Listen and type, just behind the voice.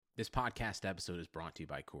This podcast episode is brought to you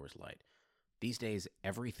by Coors Light. These days,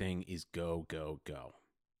 everything is go, go, go.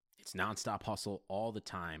 It's nonstop hustle all the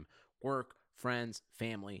time. Work, friends,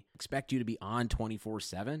 family expect you to be on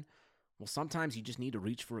 24/7. Well, sometimes you just need to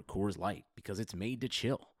reach for a Coors Light because it's made to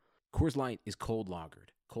chill. Coors Light is cold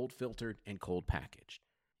lagered, cold filtered, and cold packaged.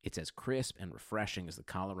 It's as crisp and refreshing as the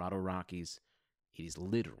Colorado Rockies. It is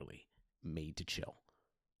literally made to chill.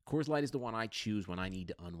 Coors Light is the one I choose when I need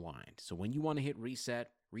to unwind. So when you want to hit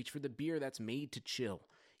reset, reach for the beer that's made to chill.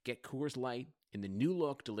 Get Coors Light in the new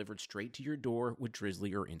look delivered straight to your door with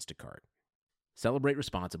Drizzly or Instacart. Celebrate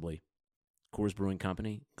responsibly. Coors Brewing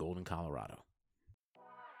Company, Golden, Colorado.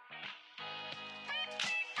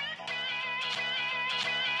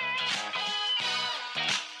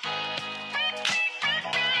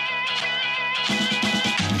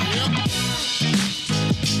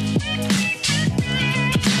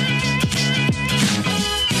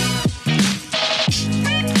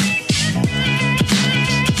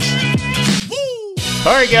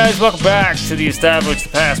 All right, guys, welcome back to the Establish the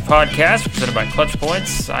Pass podcast presented by Clutch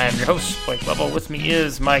Points. I am your host, Blake Lovell. With me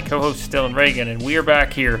is my co-host, Dylan Reagan, and we are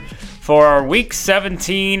back here for our Week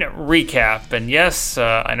 17 recap. And yes,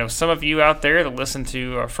 I know some of you out there that listened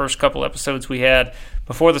to our first couple episodes we had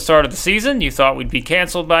before the start of the season, you thought we'd be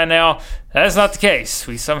canceled by now. That is not the case.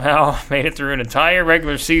 We somehow made it through an entire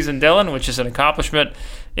regular season, Dylan, which is an accomplishment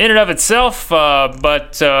in and of itself,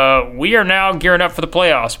 but we are now gearing up for the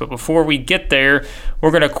playoffs. But before we get there,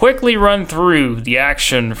 we're going to quickly run through the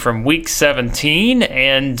action from Week 17,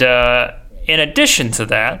 and in addition to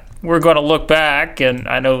that, we're going to look back, and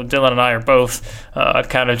I know Dylan and I are both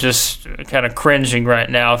kind of cringing right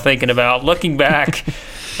now thinking about looking back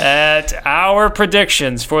at our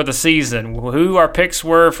predictions for the season, who our picks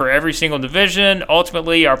were for every single division,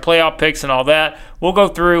 ultimately our playoff picks and all that. We'll go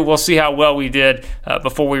through, we'll see how well we did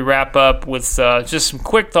before we wrap up with just some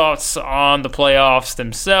quick thoughts on the playoffs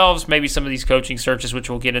themselves, maybe some of these coaching searches, which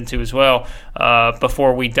we'll get into as well,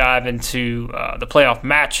 before we dive into the playoff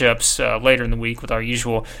matchups later in the week with our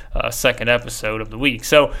usual second episode of the week.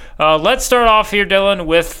 So let's start off here, Dylan,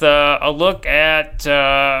 with a look at,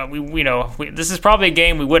 this is probably a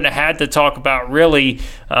game we wouldn't have had to talk about really,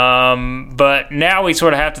 but now we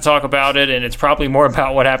sort of have to talk about it, and it's probably more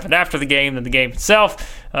about what happened after the game than the game itself.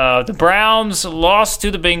 The Browns lost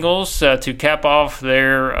to the Bengals to cap off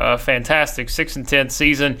their fantastic 6-10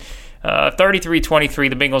 season. 33-23,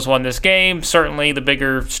 the Bengals won this game. Certainly the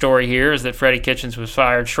bigger story here is that Freddie Kitchens was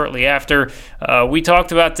fired shortly after. We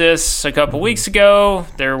talked about this a couple weeks ago.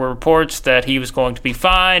 There were reports that he was going to be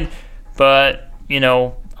fine, but,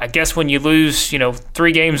 I guess when you lose,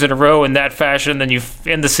 3 games in a row in that fashion, then you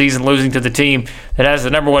end the season losing to the team that has the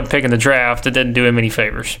number 1 pick in the draft, it didn't do him any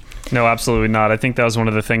favors. No, absolutely not. I think that was one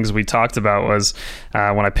of the things we talked about was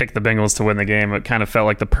when I picked the Bengals to win the game, it kind of felt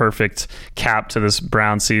like the perfect cap to this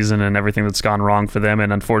Brown season and everything that's gone wrong for them.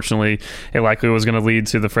 And unfortunately, it likely was going to lead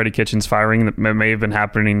to the Freddie Kitchens firing that may have been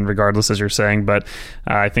happening regardless, as you're saying. But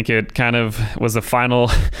I think it kind of was the final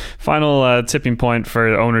tipping point for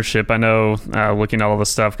ownership. I know looking at all the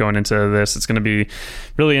stuff going into this, it's going to be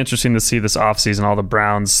really interesting to see this offseason, all the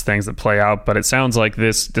Browns things that play out. But it sounds like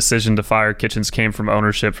this decision to fire Kitchens came from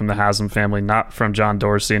ownership, from the Haslam family, not from John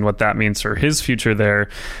Dorsey, and what that means for his future there.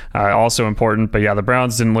 Also important. But yeah, the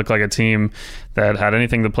Browns didn't look like a team that had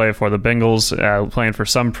anything to play for. The Bengals playing for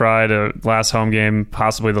some pride, last home game,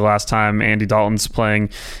 possibly the last time Andy Dalton's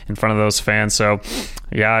playing in front of those fans. So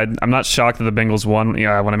yeah, I'm not shocked that the Bengals won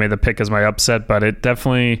when I made the pick as my upset, but it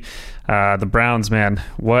definitely... the Browns, man,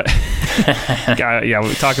 what? Yeah,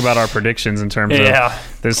 we talk about our predictions in terms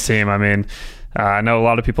of this team. I mean, I know a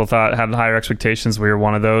lot of people had higher expectations. We were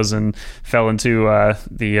one of those and fell into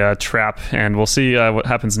the trap, and we'll see what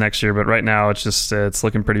happens next year. But right now, it's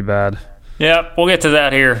looking pretty bad. Yeah, we'll get to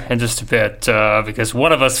that here in just a bit because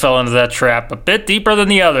one of us fell into that trap a bit deeper than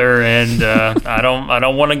the other, and I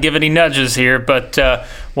don't want to give any nudges here, but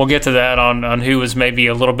we'll get to that on who was maybe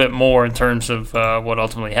a little bit more in terms of what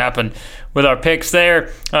ultimately happened with our picks there.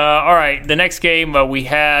 All right, the next game we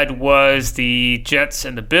had was the Jets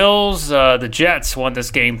and the Bills. The Jets won this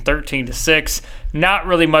game 13-6. Not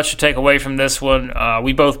really much to take away from this one.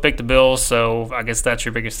 We both picked the Bills, so I guess that's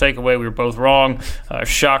your biggest takeaway. We were both wrong.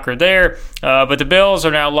 Shocker there. But the Bills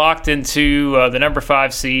are now locked into the number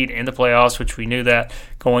 5 seed in the playoffs, which we knew that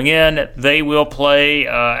going in. They will play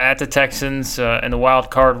at the Texans in the wild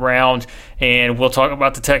card card round. And we'll talk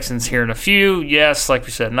about the Texans here in a few. Yes, like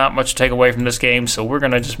we said, not much to take away from this game, so we're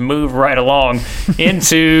going to just move right along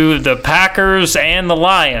into the Packers and the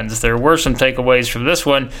Lions. There were some takeaways from this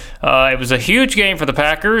one. It was a huge game for the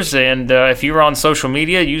Packers, and if you were on social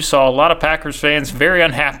media, you saw a lot of Packers fans very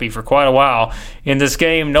unhappy for quite a while in this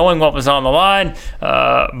game, knowing what was on the line.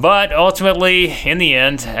 But ultimately, in the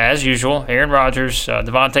end, as usual, Aaron Rodgers,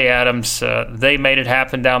 Devontae Adams, they made it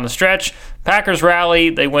happen down the stretch. Packers rally,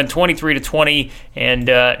 they win 23-20, and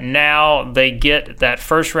now they get that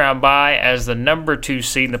first-round bye as the number 2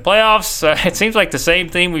 seed in the playoffs. It seems like the same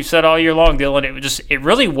thing we've said all year long, Dylan. It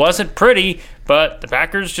really wasn't pretty, but the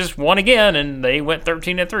Packers just won again, and they went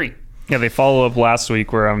 13-3. Yeah, they follow up last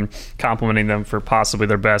week where I'm complimenting them for possibly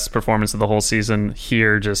their best performance of the whole season.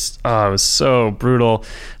 Here, it was so brutal.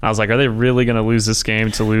 And I was like, are they really going to lose this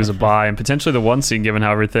game to lose a bye and potentially the 1 seed, given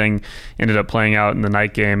how everything ended up playing out in the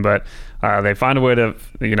night game? But they find a way to,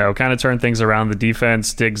 kind of turn things around. The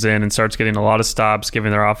defense digs in and starts getting a lot of stops,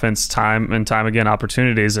 giving their offense time and time again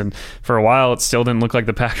opportunities. And for a while, it still didn't look like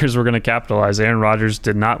the Packers were going to capitalize. Aaron Rodgers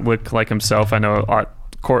did not look like himself. I know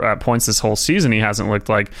at points this whole season he hasn't looked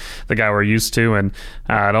like the guy we're used to, and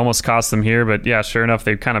it almost cost them here. But yeah, sure enough,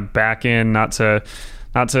 they kind of back in. Not to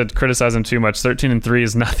criticize them too much, 13-3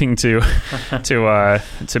 is nothing to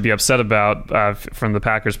be upset about from the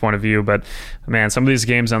Packers' point of view. But man, some of these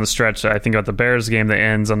games on the stretch, I think about the Bears game that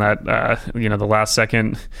ends on that the last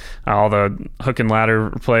second, all the hook and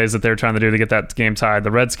ladder plays that they're trying to do to get that game tied.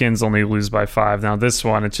 The Redskins only lose by 5. Now this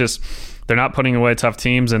one, it's just they're not putting away tough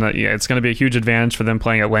teams, and it's going to be a huge advantage for them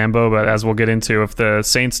playing at Lambeau. But as we'll get into, if the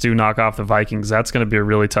Saints do knock off the Vikings, that's going to be a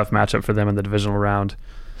really tough matchup for them in the divisional round.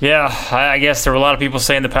 Yeah, I guess there were a lot of people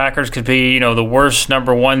saying the Packers could be, the worst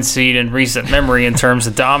number 1 seed in recent memory in terms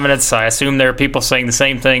of dominance. I assume there are people saying the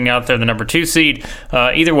same thing out there, the number 2 seed.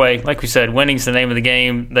 Either way, like we said, winning's the name of the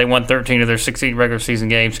game. They won 13 of their 16 regular season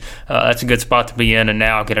games. That's a good spot to be in, and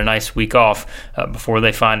now get a nice week off before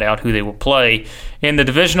they find out who they will play in the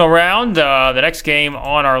divisional round. The next game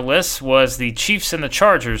on our list was the Chiefs and the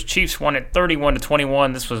Chargers. Chiefs won it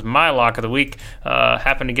 31-21. This was my lock of the week.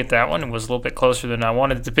 Happened to get that one. It was a little bit closer than I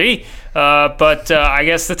wanted it to be. But I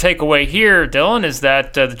guess the takeaway here, Dylan, is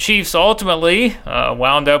that the Chiefs ultimately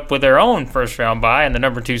wound up with their own first-round bye and the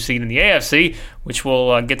number 2 seed in the AFC, which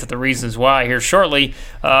we'll get to the reasons why here shortly.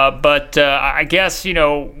 But I guess,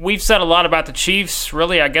 we've said a lot about the Chiefs.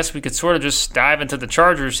 Really, I guess we could sort of just dive into the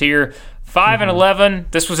Chargers here. 5-11.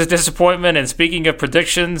 This was a disappointment. And speaking of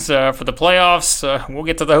predictions for the playoffs, we'll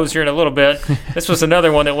get to those here in a little bit. This was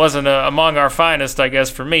another one that wasn't among our finest, I guess,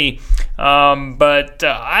 for me. But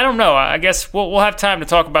I don't know. I guess we'll have time to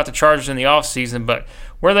talk about the Chargers in the offseason, but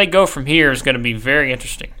where they go from here is going to be very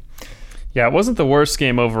interesting. Yeah, it wasn't the worst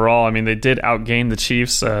game overall. I mean, they did outgame the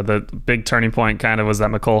Chiefs. The big turning point kind of was that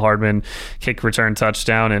Mecole Hardman kick return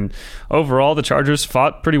touchdown. And overall, the Chargers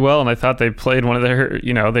fought pretty well, and I thought they played one of their,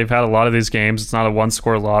 they've had a lot of these games. It's not a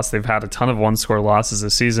one-score loss. They've had a ton of one-score losses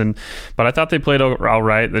this season. But I thought they played all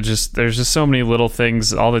right. There's just so many little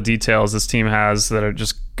things, all the details this team has that are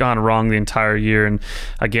just gone wrong the entire year. And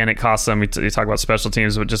again, it cost them. You talk about special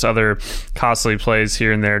teams, but just other costly plays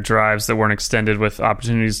here and there, drives that weren't extended with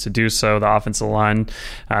opportunities to do so. The offensive line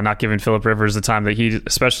not giving Phillip Rivers the time that he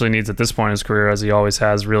especially needs at this point in his career, as he always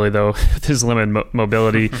has, really, though, with his limited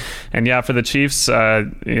mobility. And yeah, for the Chiefs,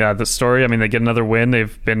 the story, I mean, they get another win.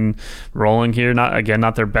 They've been rolling here.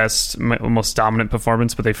 Not their best, most dominant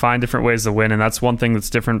performance, but they find different ways to win. And that's one thing that's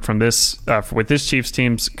different from this with this Chiefs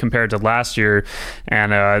teams compared to last year.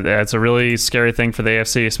 And it's a really scary thing for the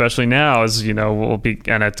AFC, especially now, as we'll be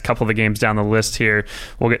and a couple of the games down the list here.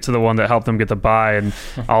 We'll get to the one that helped them get the bye, and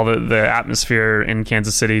all the atmosphere in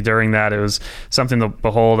Kansas City during that. It was something to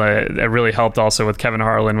behold. It really helped also with Kevin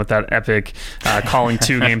Harlan with that epic calling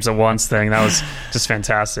 2 games at once thing. That was just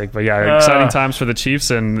fantastic. But yeah, exciting times for the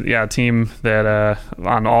Chiefs, and yeah, a team that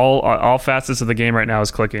on all facets of the game right now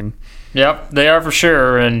is clicking. Yep, they are for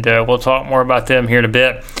sure, and we'll talk more about them here in a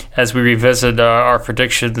bit as we revisit our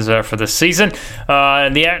predictions for the season.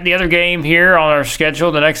 And the other game here on our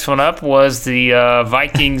schedule, the next one up, was the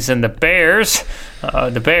Vikings and the Bears.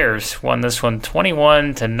 The Bears won this one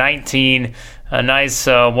 21-19. A nice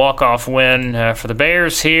walk-off win for the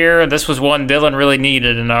Bears here. This was one Dylan really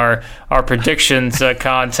needed in our predictions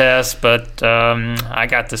contest, but I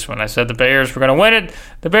got this one. I said the Bears were going to win it.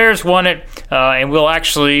 The Bears won it, and we'll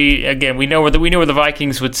actually, again, we know where the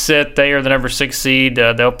Vikings would sit. They are the number 6 seed.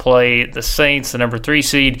 They'll play the Saints, the number 3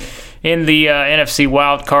 seed. in the NFC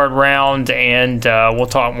wildcard round, and we'll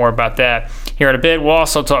talk more about that here in a bit. We'll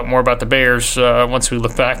also talk more about the Bears once we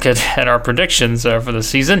look back at our predictions for the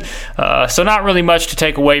season. So not really much to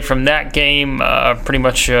take away from that game. Pretty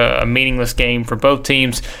much a meaningless game for both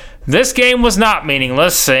teams. This game was not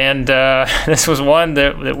meaningless, and this was one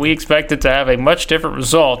that we expected to have a much different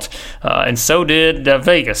result, and so did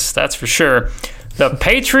Vegas, that's for sure. The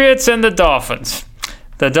Patriots and the Dolphins.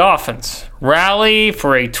 The Dolphins rally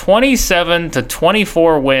for a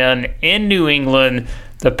 27-24 win in New England.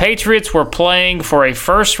 The Patriots were playing for a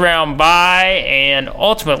first-round bye, and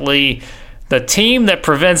ultimately the team that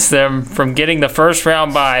prevents them from getting the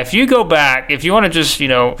first-round bye. If you go back, if you want to just,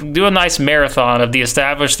 do a nice marathon of the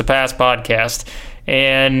Establish the Pass podcast,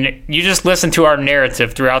 and you just listen to our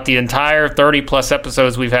narrative throughout the entire 30-plus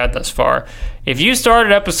episodes we've had thus far. If you start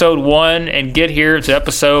at episode 1 and get here to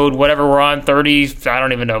episode, whatever we're on, 30, I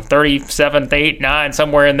don't even know, 37, 8, 9,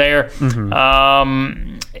 somewhere in there,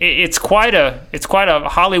 it's quite a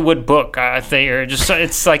Hollywood book, I think. Or just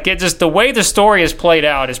the way the story is played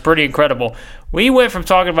out is pretty incredible. We went from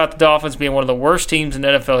talking about the Dolphins being one of the worst teams in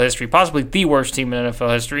NFL history, possibly the worst team in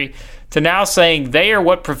NFL history, to now saying they are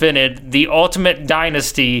what prevented the ultimate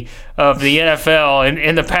dynasty of the NFL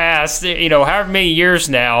in the past, however many years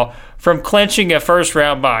now, from clinching a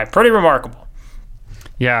first-round bye. Pretty remarkable.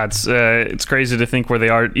 Yeah, it's crazy to think where they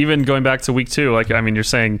are. Even going back to week 2, you're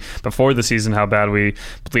saying before the season how bad we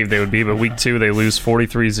believe they would be, but week 2 they lose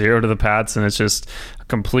 43-0 to the Pats, and it's just a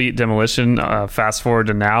complete demolition. Fast forward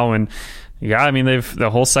to now, and yeah, they've the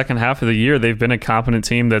whole second half of the year they've been a competent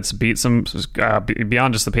team that's beat some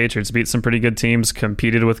beyond just the Patriots, beat some pretty good teams,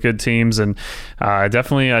 competed with good teams, and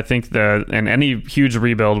definitely I think in any huge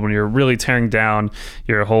rebuild when you're really tearing down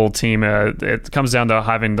your whole team, it comes down to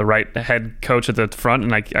having the right head coach at the front,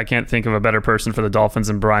 and I can't think of a better person for the Dolphins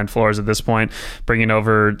than Brian Flores at this point, bringing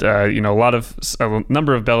over a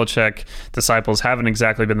number of Belichick disciples haven't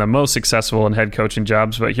exactly been the most successful in head coaching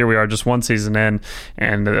jobs, but here we are just one season in,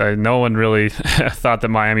 and no one really thought that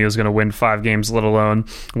Miami was going to win 5 games, let alone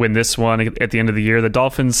win this one at the end of the year. The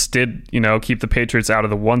Dolphins did, keep the Patriots out of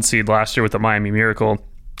the 1 seed last year with the Miami Miracle.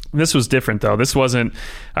 This was different, though. This wasn't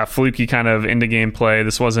a fluky kind of into-game play.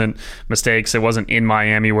 This wasn't mistakes. It wasn't in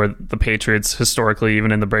Miami, where the Patriots, historically,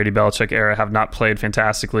 even in the Brady Belichick era, have not played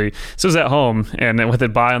fantastically. This was at home, and with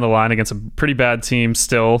it bye on the line against a pretty bad team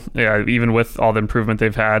still, even with all the improvement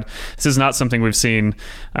they've had. This is not something we've seen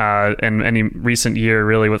in any recent year,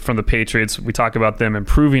 really, from the Patriots. We talk about them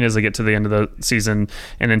improving as they get to the end of the season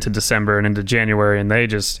and into December and into January, and they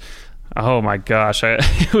just... Oh my gosh!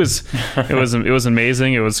 It was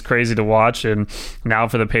amazing. It was crazy to watch. And now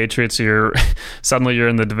for the Patriots, you're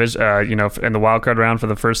in the division, in the wild card round for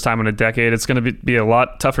the first time in a decade. It's going to be a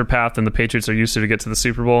lot tougher path than the Patriots are used to get to the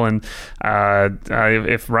Super Bowl. And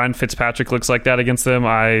if Ryan Fitzpatrick looks like that against them,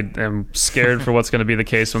 I am scared for what's going to be the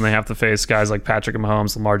case when they have to face guys like Patrick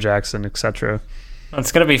Mahomes, Lamar Jackson, etc.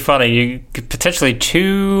 It's going to be funny. You could potentially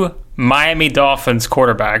 2 Miami Dolphins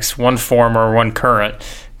quarterbacks, one former, one current,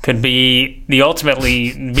 could be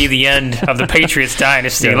ultimately be the end of the Patriots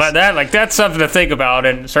dynasty. Yes. That's something to think about,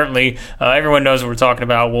 and certainly everyone knows what we're talking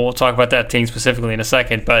about. We'll talk about that team specifically in a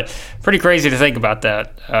second, but pretty crazy to think about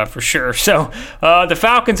that for sure. So the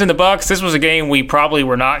Falcons and the Bucs, this was a game we probably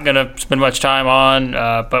were not going to spend much time on,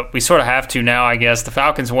 but we sort of have to now, I guess. The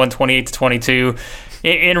Falcons won 28-22,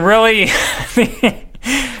 and really...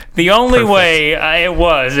 The only way it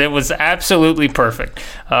was absolutely perfect.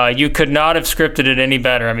 You could not have scripted it any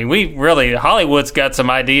better. Hollywood's got some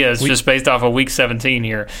ideas just based off of Week 17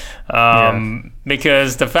 here.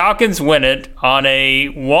 Because the Falcons win it on a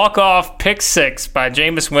walk-off pick 6 by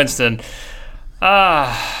Jameis Winston.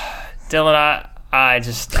 Dylan, I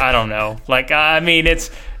don't know.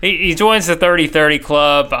 He joins the 30-30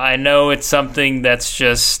 club. I know it's something that's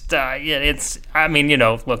just, throwing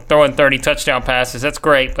 30 touchdown passes, that's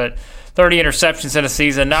great, but 30 interceptions in a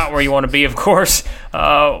season, not where you want to be, of course.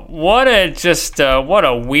 What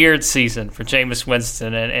a weird season for Jameis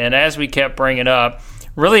Winston. And as we kept bringing up,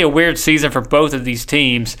 really a weird season for both of these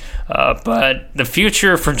teams. But the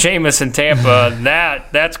future for Jameis in Tampa,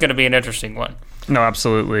 that's going to be an interesting one. No,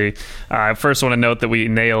 absolutely. I first want to note that we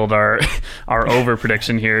nailed our over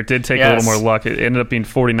prediction here. It did take a little more luck. It ended up being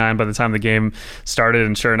 49 by the time the game started,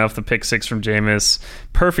 and sure enough, the pick 6 from Jameis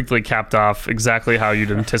perfectly capped off exactly how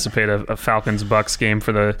you'd anticipate a Falcons-Bucs game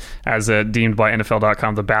as deemed by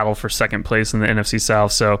NFL.com, the battle for second place in the NFC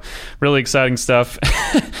South. So really exciting stuff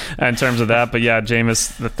in terms of that. But yeah,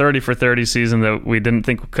 Jameis, the 30-for-30 season that we didn't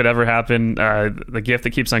think could ever happen. The gift that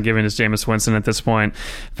keeps on giving is Jameis Winston at this point.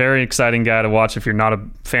 Very exciting guy to watch watch if you're not a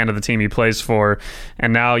fan of the team he plays for.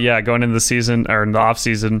 And now, going into the season or in the off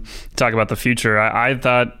season, talk about the future. I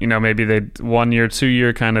thought, maybe they'd 1 year, 2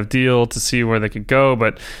 year kind of deal to see where they could go,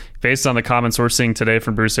 but based on the comments we're seeing today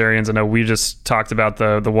from Bruce Arians, I know we just talked about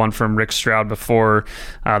the one from Rick Stroud before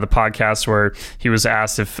the podcast where he was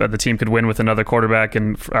asked if the team could win with another quarterback,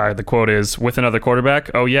 and the quote is, "With another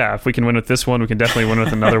quarterback? Oh yeah, if we can win with this one, we can definitely win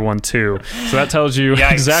with another one too." So that tells you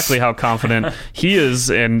exactly how confident he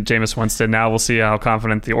is in Jameis Winston. Now we'll see how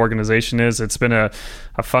confident the organization is. It's been a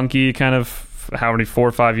funky kind of, how many, 4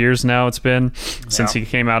 or 5 years now it's been since he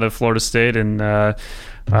came out of Florida State, and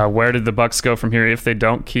where did the Bucs go from here if they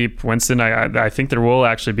don't keep Winston? I think there will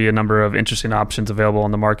actually be a number of interesting options available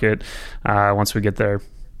on the market once we get there.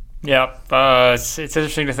 Yeah, it's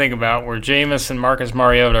interesting to think about where Jameis and Marcus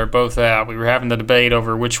Mariota are both at. We were having the debate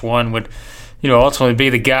over which one would ultimately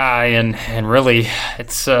be the guy, and really,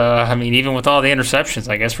 it's even with all the interceptions,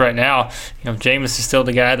 I guess right now, Jameis is still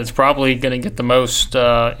the guy that's probably going to get the most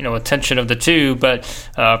attention of the two, but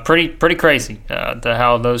pretty crazy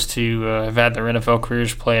how those two have had their NFL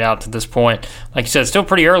careers played out to this point. Like you said, still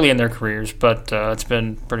pretty early in their careers, but it's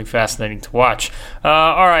been pretty fascinating to watch.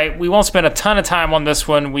 All right, we won't spend a ton of time on this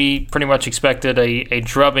one. We pretty much expected a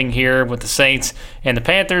drubbing here with the Saints and the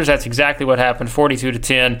Panthers. That's exactly what happened,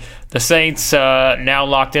 42-10. The Saints now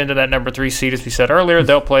locked into that number 3 seed, as we said earlier.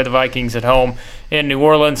 They'll play the Vikings at home in New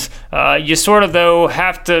Orleans. You sort of, though,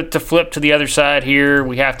 have to flip to the other side here.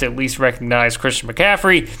 We have to at least recognize Christian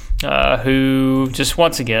McCaffrey, who just,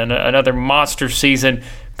 once again, another monster season.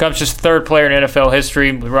 Becomes just third player in NFL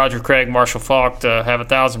history with Roger Craig, Marshall Faulk to have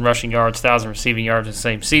 1,000 rushing yards, 1,000 receiving yards in the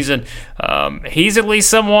same season. He's at least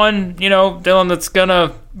someone, Dylan, that's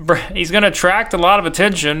he's gonna attract a lot of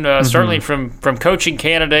attention, certainly from coaching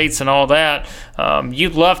candidates and all that.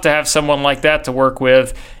 You'd love to have someone like that to work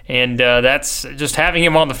with, and that's just having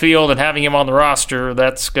him on the field and having him on the roster.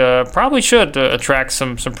 That's probably should attract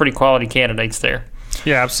some pretty quality candidates there.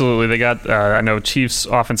 Yeah, absolutely. They got, I know Chiefs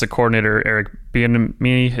offensive coordinator Eric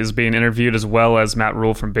Bieniemy is being interviewed, as well as Matt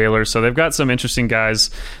Rule from Baylor. So they've got some interesting guys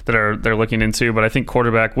that they're looking into. But I think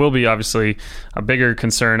quarterback will be obviously a bigger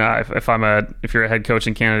concern. If you're a head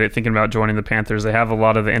coaching candidate thinking about joining the Panthers, they have a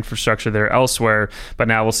lot of the infrastructure there elsewhere. But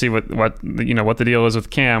now we'll see what the deal is with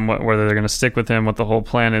Cam, whether they're going to stick with him, what the whole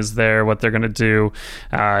plan is there, what they're going to do.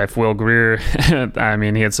 If Will Grier,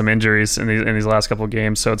 he had some injuries in these last couple of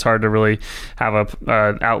games, so it's hard to really have a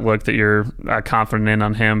outlook that you're confident in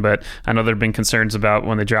on him. But I know there have been concerns about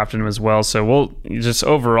when they drafted him as well. So we'll just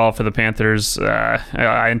overall for the Panthers,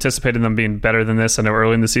 I anticipated them being better than this. I know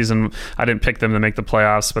early in the season I didn't pick them to make the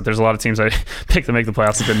playoffs, but there's a lot of teams I picked to make the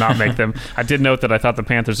playoffs that did not make them. I did note that I thought the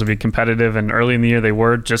Panthers would be competitive, and early in the year they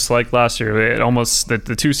were, just like last year. It almost the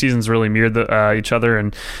two seasons really mirrored each other,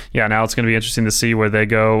 and now it's going to be interesting to see where they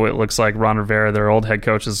go. It looks like Ron Rivera, their old head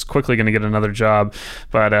coach, is quickly going to get another job,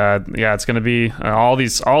 but it's going to be all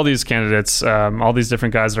these candidates, all these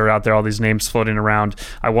different guys that are out there, all these names floating around.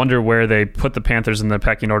 I wonder where they put the Panthers in the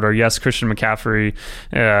pecking order. Yes, Christian McCaffrey,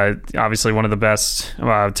 obviously one of the best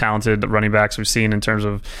talented running backs we've seen in terms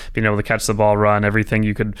of being able to catch the ball, run, everything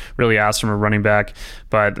you could really ask from a running back.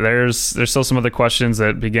 But there's still some other questions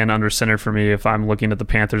that begin under center for me if I'm looking at the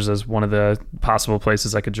Panthers as one of the possible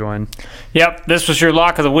places I could join. Yep, this was your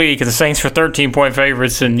lock of the week. The Saints were 13-point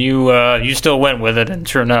favorites, and you still went with it, and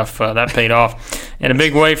sure enough, that paid off in a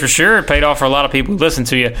big way for sure. It paid off for a lot of people who listened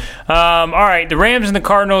to you. All right, the Rams and the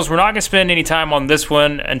Cardinals, we're not going to spend any time on this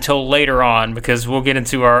one until later on, because we'll get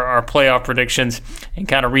into our playoff predictions and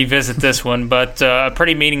kind of revisit this one. But a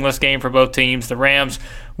pretty meaningless game for both teams. The Rams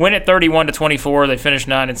win it 31-24. They finished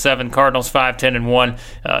 9-7. Cardinals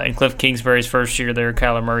 5-10-1 in Cliff Kingsbury's first year there,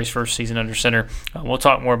 Kyler Murray's first season under center. We'll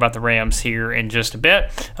talk more about the Rams here in just a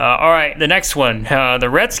bit. All right, the next one, the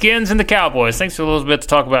Redskins and the Cowboys. Thanks for a little bit to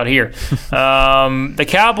talk about here. The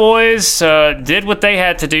Cowboys did what they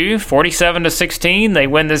had to do, 47-16. They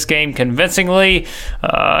win this game convincingly.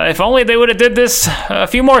 If only they would have did this a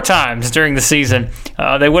few more times during the season,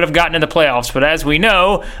 they would have gotten in the playoffs. But as we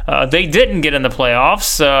know, they didn't get in the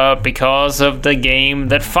playoffs because of the game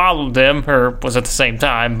that followed them, or was at the same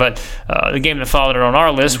time, but the game that followed it on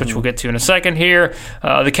our list, which we'll get to in a second here.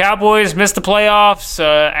 The Cowboys missed the playoffs.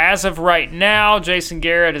 As of right now, Jason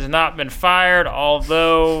Garrett has not been fired,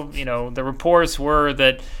 although the reports were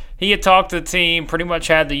that he had talked to the team, pretty much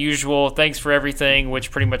had the usual thanks for everything,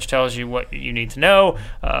 which pretty much tells you what you need to know.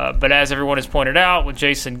 But as everyone has pointed out with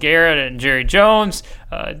Jason Garrett and Jerry Jones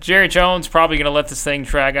probably going to let this thing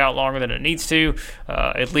drag out longer than it needs to,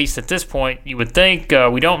 at least at this point, you would think.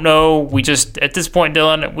 We don't know. We just, at this point,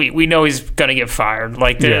 Dylan, we know he's going to get fired.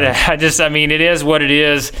 It is what it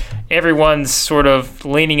is. Everyone's sort of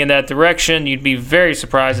leaning in that direction. You'd be very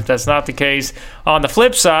surprised if that's not the case. On the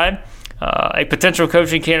flip side, a potential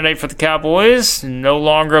coaching candidate for the Cowboys, no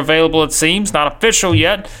longer available, it seems. Not official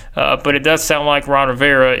yet, but it does sound like Ron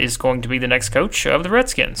Rivera is going to be the next coach of the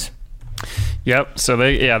Redskins. Yep. So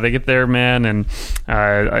they get there, man, and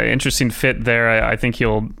interesting fit there. I think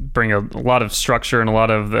he'll bring a lot of structure and a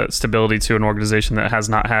lot of the stability to an organization that has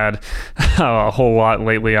not had a whole lot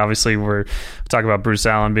lately. Obviously, we're talking about Bruce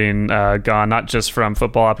Allen being gone, not just from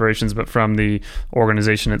football operations, but from the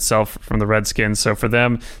organization itself, from the Redskins. So for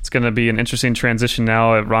them, it's going to be an interesting transition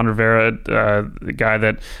now. Ron Rivera, the guy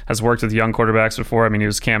that has worked with young quarterbacks before. I mean, he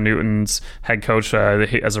was Cam Newton's head coach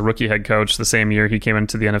as a rookie head coach the same year he came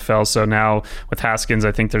into the NFL. So now with Haskins,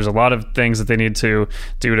 I think there's a lot of things that they need to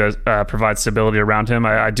do to provide stability around him.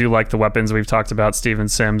 I do like the weapons we've talked about, Steven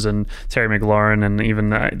Sims and Terry McLaurin, and even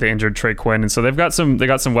the injured Trey Quinn. And so they got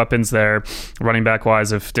some weapons there, running back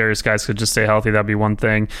wise. If Darius Guice could just stay healthy, that'd be one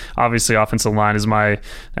thing. Obviously, offensive line is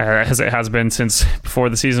as it has been since before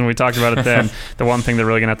the season. We talked about it then. The one thing they're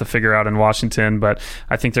really gonna have to figure out in Washington, but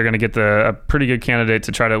I think they're gonna get a pretty good candidate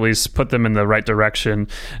to try to at least put them in the right direction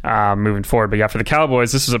moving forward. But yeah, for the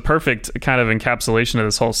Cowboys, this is a perfect kind of encapsulation of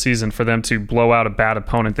this whole season for them to blow out a bad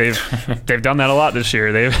opponent. They've done that a lot this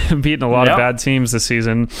year. They've beaten a lot of bad teams this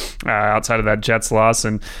season outside of that Jets loss,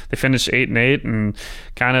 and they finished 8-8, and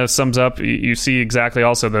kind of sums up. You see exactly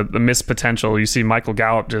also the missed potential. You see Michael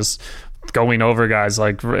Gallup just going over guys,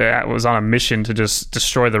 like was on a mission to just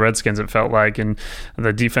destroy the Redskins, it felt like, and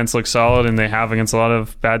the defense looks solid, and they have against a lot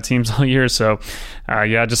of bad teams all year. So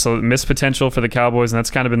just a missed potential for the Cowboys, and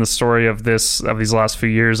that's kind of been the story of these last few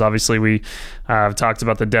years. Obviously, we talked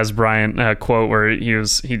about the Des Bryant quote where he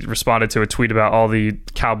responded to a tweet about all the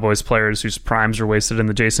Cowboys players whose primes were wasted in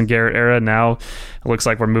the Jason Garrett era. Now it looks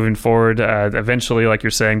like we're moving forward. Eventually, like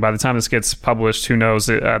you're saying, by the time this gets published, who knows,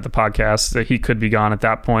 the podcast, that he could be gone at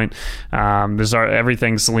that point.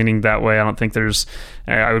 Everything's leaning that way. I don't think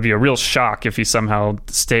it would be a real shock if he somehow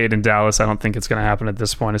stayed in Dallas. I don't think it's going to happen at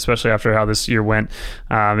this point, especially after how this year went.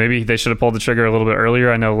 Maybe they should have pulled the trigger a little bit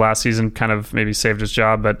earlier. I know last season kind of maybe saved his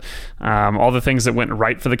job, but all the things that went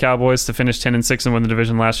right for the Cowboys to finish 10-6 and win the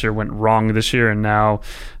division last year went wrong this year, and now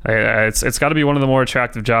it's got to be one of the more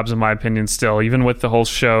attractive jobs in my opinion still, even with the whole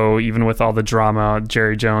show, even with all the drama,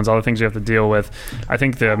 Jerry Jones, all the things you have to deal with. I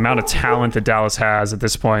think the amount of talent that Dallas has at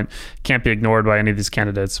this point can't be ignored by any of these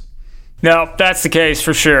candidates. No, that's the case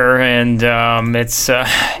for sure, and I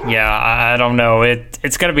don't know.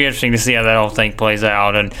 It's going to be interesting to see how that whole thing plays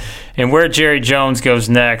out, and where Jerry Jones goes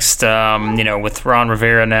next. With Ron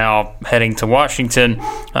Rivera now heading to Washington,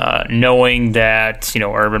 knowing that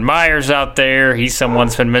Urban Meyer's out there, he's someone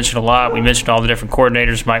that's been mentioned a lot. We mentioned all the different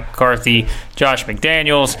coordinators: Mike McCarthy, Josh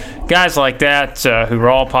McDaniels, guys like that who are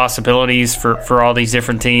all possibilities for all these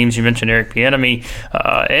different teams. You mentioned Eric Bieniemy.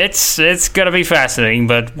 It's going to be fascinating,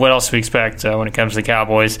 but what else do we expect when it comes to the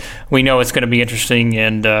Cowboys? We know it's going to be interesting,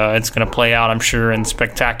 and it's going to play out, I'm sure, in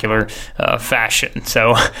spectacular fashion.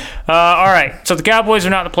 So, all right. So the Cowboys are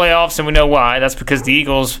not in the playoffs, and we know why. That's because the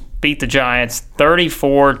Eagles beat the Giants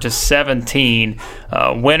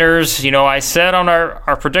 34-17. Winners, I said on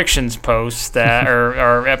our predictions post that or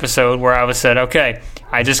our episode where I said, okay,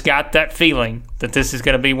 I just got that feeling that this is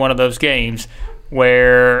going to be one of those games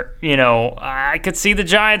where, I could see the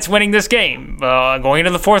Giants winning this game. Going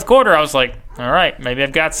into the fourth quarter, I was like, all right, maybe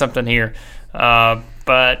I've got something here.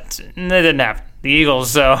 But it didn't happen. The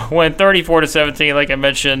Eagles win 34-17. Like I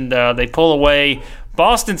mentioned, they pull away.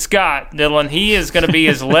 Boston Scott, Dylan, he is going to be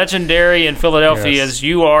as legendary in Philadelphia as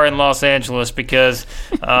you are in Los Angeles, because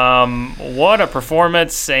what a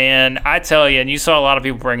performance. And I tell you, and you saw a lot of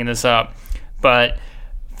people bringing this up, but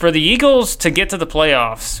for the Eagles to get to the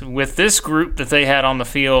playoffs with this group that they had on the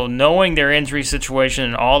field, knowing their injury situation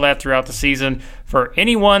and all that throughout the season, for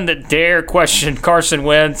anyone that dare question Carson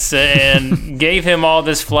Wentz and gave him all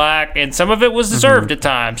this flack, and some of it was deserved at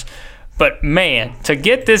times, but man, to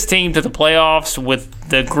get this team to the playoffs with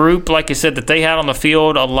the group, like I said, that they had on the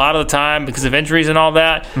field a lot of the time because of injuries and all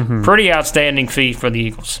that, pretty outstanding feat for the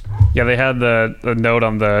Eagles. Yeah, they had the note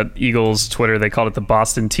on the Eagles Twitter. They called it the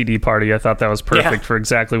Boston TD party. I thought that was perfect for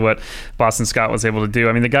exactly what Boston Scott was able to do.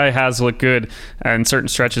 I mean, the guy has looked good in certain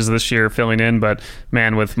stretches this year filling in, but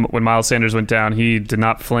man, when Miles Sanders went down, he did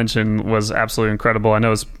not flinch and was absolutely incredible. I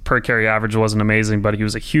know his per carry average wasn't amazing, but he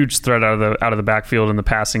was a huge threat out of the backfield in the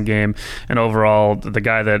passing game. And overall, the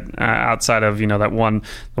guy that outside of that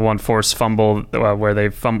one forced fumble where they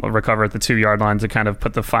recover at the 2-yard line to kind of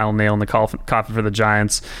put the final nail in the coffin for the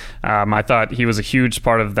Giants. I thought he was a huge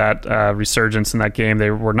part of that resurgence in that game.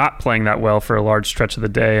 They were not playing that well for a large stretch of the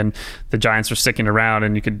day, and the Giants were sticking around,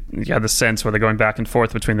 and you had the sense where they're going back and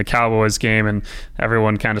forth between the Cowboys game and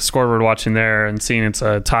everyone kind of scoreboard watching there and seeing it's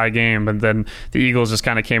a tie game. But then the Eagles just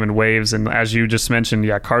kind of came in waves, and as you just mentioned,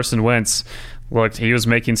 Carson Wentz, looked, he was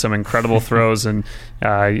making some incredible throws, and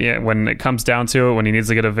when it comes down to it, when he needs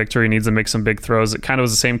to get a victory, he needs to make some big throws. It kind of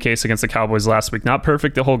was the same case against the Cowboys last week. Not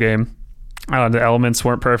perfect the whole game. The elements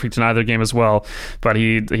weren't perfect in either game as well, but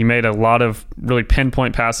he made a lot of really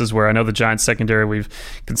pinpoint passes where I know the Giants secondary, we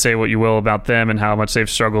can say what you will about them and how much they've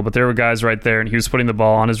struggled, but there were guys right there, and he was putting the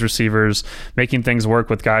ball on his receivers, making things work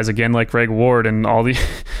with guys again like Greg Ward and all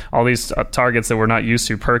these targets that we're not used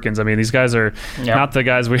to. Perkins, I mean, these guys are not the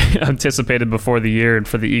guys we anticipated before the year. And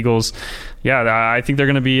for the Eagles, I think they're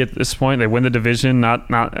going to be at this point. They win the division, not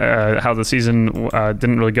how the season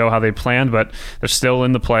didn't really go how they planned, but they're still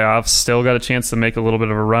in the playoffs, still got a chance to make a little bit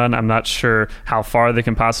of a run. I'm not sure how far they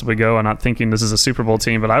can possibly go. I'm not thinking this is a Super Bowl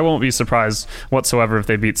team, but I won't be surprised whatsoever if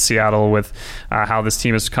they beat Seattle with how this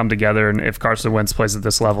team has come together and if Carson Wentz plays at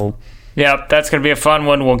this level. Yeah, that's going to be a fun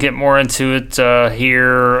one. We'll get more into it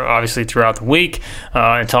here, obviously, throughout the week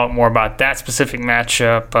and talk more about that specific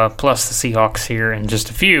matchup, plus the Seahawks here in just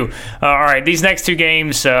a few. All right, these next two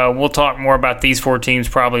games, we'll talk more about these four teams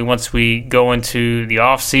probably once we go into the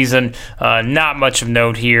offseason. Not much of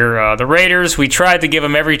note here. The Raiders, we tried to give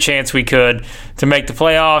them every chance we could to make the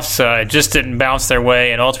playoffs. It just didn't bounce their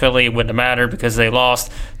way, and ultimately it wouldn't have mattered because they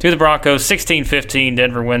lost to the Broncos 16-15.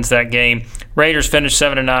 Denver wins that game. Raiders finished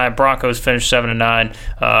 7-9. Broncos finished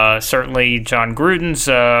 7-9. Certainly, John Gruden's,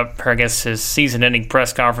 I guess, his season-ending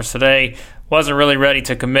press conference today wasn't really ready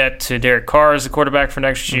to commit to Derek Carr as the quarterback for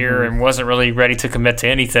next year, and wasn't really ready to commit to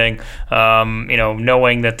anything.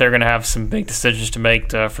 Knowing that they're going to have some big decisions to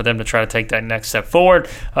make for them to try to take that next step forward.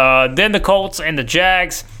 Then the Colts and the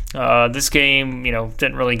Jags. This game,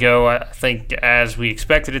 didn't really go, I think, as we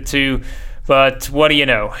expected it to. But what do you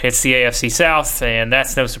know? It's the AFC South, and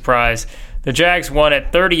that's no surprise. The Jags won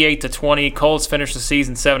at 38-20. Colts finished the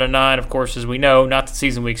season 7-9. Of course, as we know, not the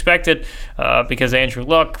season we expected because Andrew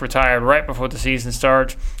Luck retired right before the season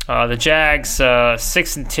starts. The Jags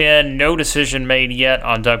 6-10. No decision made yet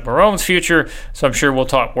on Doug Marrone's future, so I'm sure we'll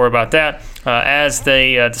talk more about that as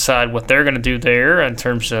they decide what they're going to do there in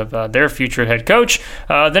terms of their future head coach.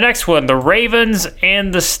 The next one, the Ravens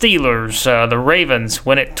and the Steelers. The Ravens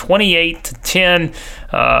win at 28-10.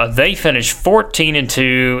 They finished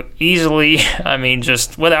 14-2 easily. I mean,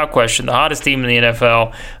 just without question, the hottest team in the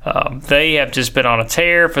NFL. They have just been on a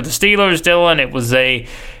tear. For the Steelers, Dylan, it was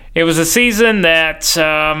a season that,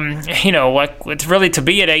 it's really to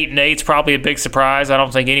be at 8-8 is probably a big surprise. I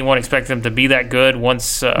don't think anyone expected them to be that good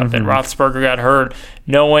once Ben Roethlisberger got hurt.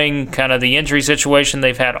 Knowing kind of the injury situation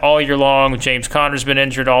they've had all year long. James Conner's been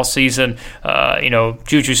injured all season.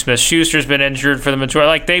 Juju Smith-Schuster's been injured for the majority.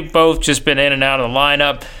 Like, they've both just been in and out of the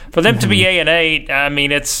lineup. For them to be 8-8, I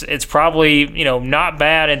mean, it's probably, not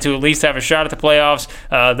bad, and to at least have a shot at the playoffs.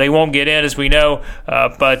 They won't get in, as we know.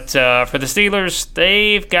 But for the Steelers,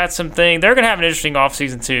 they've got something. They're going to have an interesting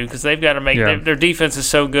offseason, too, because they've got to make their defense is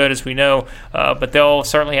so good, as we know. But they'll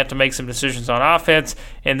certainly have to make some decisions on offense.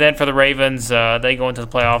 And then for the Ravens, they go into the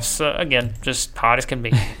playoffs, again, just hot as can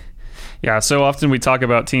be. Yeah, so often we talk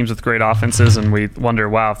about teams with great offenses and we wonder,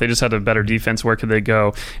 wow, if they just had a better defense, where could they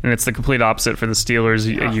go? And it's the complete opposite for the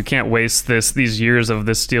Steelers. You can't waste these years of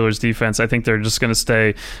this Steelers defense. I think they're just going to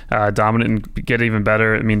stay dominant and get even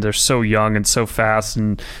better. I mean, they're so young and so fast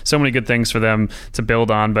and so many good things for them to build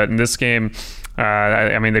on. But in this game,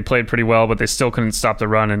 they played pretty well, but they still couldn't stop the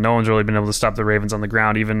run, and no one's really been able to stop the Ravens on the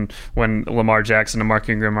ground, even when Lamar Jackson and Mark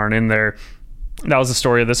Ingram aren't in there. that was the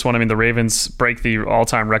story of this one. I mean, the Ravens break the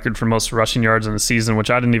all-time record for most rushing yards in the season, which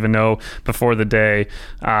I didn't even know before the day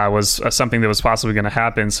was something that was possibly going to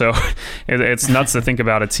happen. So it's nuts to think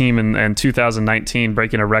about a team in 2019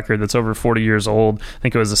 breaking a record that's over 40 years old. I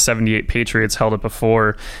think it was the 78 Patriots held it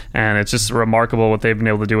before, and it's just remarkable what they've been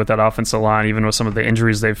able to do with that offensive line. Even with some of the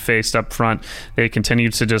injuries they've faced up front, they continue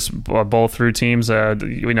to just bowl through teams.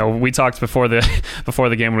 We talked before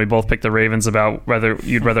the game when we both picked the Ravens about whether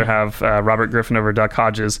you'd rather have Robert Griffin over Duck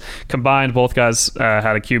Hodges. Combined, both guys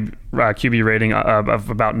had a QB rating of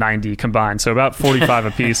about 90 combined, so about 45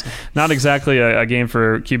 apiece. Not exactly a game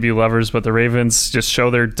for QB lovers, but the Ravens just show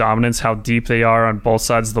their dominance, how deep they are on both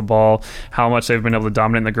sides of the ball, how much they've been able to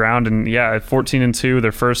dominate the ground. And 14-2,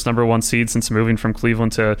 their first number one seed since moving from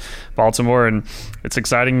Cleveland to Baltimore, and it's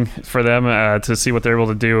exciting for them to see what they're able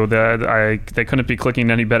to do. They couldn't be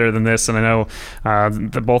clicking any better than this, and I know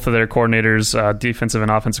both of their coordinators, defensive and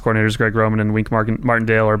offensive coordinators, Greg Roman and Wink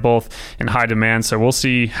Martindale, are both in high demand, so we'll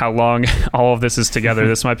see how long all of this is together.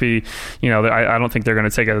 This might be, I don't think they're going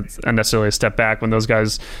to take necessarily a step back when those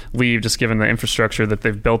guys leave, just given the infrastructure that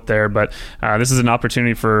they've built there. But this is an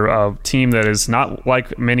opportunity for a team that is not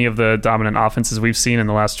like many of the dominant offenses we've seen in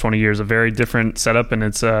the last 20 years. A very different setup, and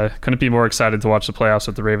it's couldn't be more excited to watch the playoffs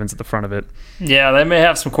with the Ravens at the front of it. Yeah, they may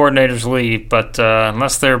have some coordinators leave, but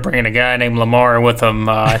unless they're bringing a guy named Lamar with them,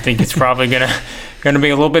 I think it's probably going to be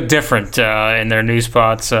a little bit different in their new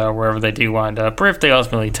spots wherever they do wind up, or if they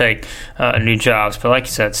ultimately take new jobs. But like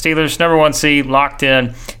you said, Steelers number one seed locked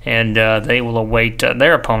in, and they will await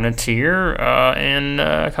their opponent here in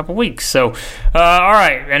a couple weeks. So, all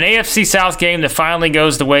right, an AFC South game that finally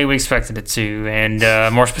goes the way we expected it to,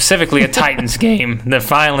 and more specifically, a Titans game that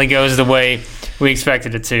finally goes the way we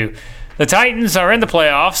expected it to. The Titans are in the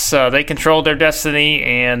playoffs. They controlled their destiny,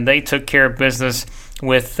 and they took care of business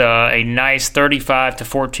with a nice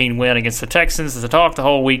 35-14 win against the Texans. The talk the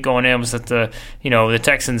whole week going in was that the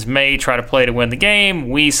Texans may try to play to win the game.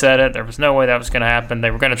 We said it. There was no way that was going to happen.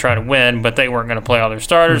 They were going to try to win, but they weren't going to play all their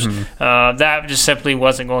starters. That just simply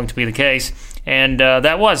wasn't going to be the case. And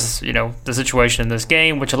that was, the situation in this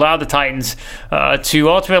game, which allowed the Titans to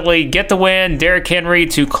ultimately get the win. Derrick Henry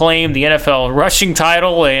to claim the NFL rushing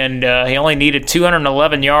title, and he only needed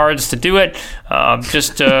 211 yards to do it.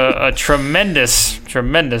 Just a tremendous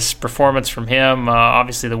performance from him.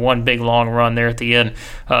 Obviously, the one big long run there at the end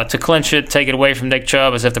to clinch it, take it away from Nick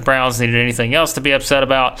Chubb, as if the Browns needed anything else to be upset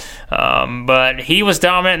about. But he was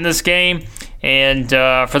dominant in this game. And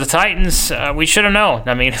for the Titans, we should have known.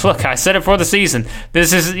 I mean, look, I said it for the season.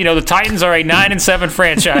 This is, the Titans are a 9-7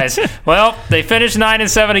 franchise. Well, they finished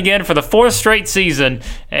 9-7 again for the fourth straight season.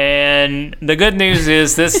 And the good news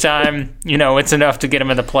is this time, it's enough to get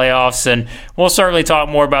them in the playoffs. And we'll certainly talk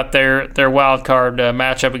more about their wild card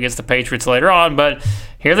matchup against the Patriots later on. But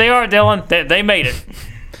here they are, Dylan. They made it.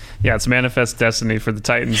 Yeah, it's manifest destiny for the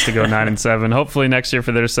Titans to go 9-7. Hopefully next year,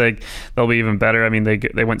 for their sake, they'll be even better. I mean,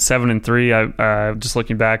 they went 7-3. Just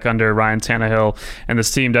looking back under Ryan Tannehill, and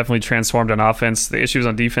this team definitely transformed on offense. The issues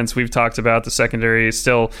on defense we've talked about. The secondary is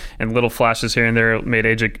still in little flashes here and there. Made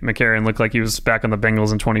AJ McCarron look like he was back on the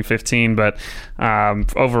Bengals in 2015, but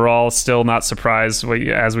overall, still not surprised.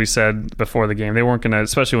 As we said before the game, they weren't going to,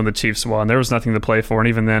 especially when the Chiefs won. There was nothing to play for, and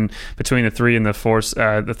even then, between the 3 and the 4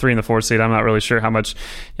 seed, I'm not really sure how much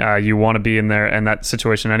you want to be in there in that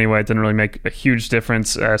situation anyway. It didn't really make a huge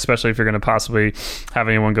difference, especially if you're going to possibly have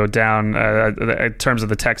anyone go down. In terms of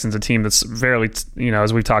the Texans, a team that's very,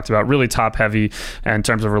 as we've talked about, really top heavy in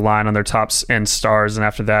terms of relying on their top end stars. And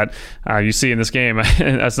after that, you see in this game,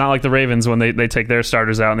 it's not like the Ravens when they take their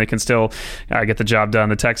starters out and they can still get the job done.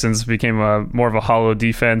 The Texans became more of a hollow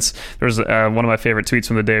defense. There was one of my favorite tweets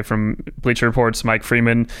from the day from Bleacher Report's Mike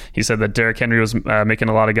Freeman. He said that Derrick Henry was making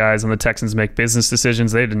a lot of guys and the Texans make business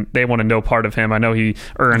decisions. They wanted no part of him. I know he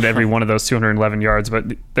earned every one of those 211 yards, but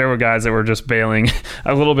there were guys that were just bailing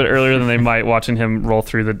a little bit earlier than they might, watching him roll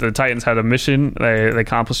through. The Titans had a mission. They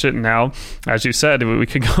accomplished it, and now, as you said, we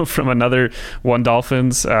could go from another one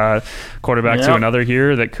Dolphins quarterback to another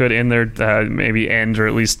here that could end their maybe end, or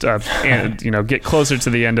at least get closer to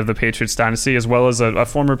the end of the Patriots dynasty, as well as a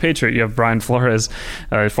former Patriot. You have Brian Flores,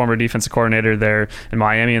 former defensive coordinator there in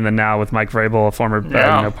Miami, and then now with Mike Vrabel, a former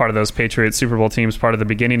part of those Patriots Super Bowl teams, part of the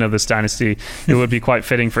beginning of this dynasty. It would be quite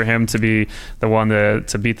fitting for him to be the one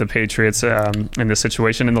to beat the Patriots in this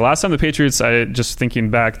situation. And the last time the Patriots, just thinking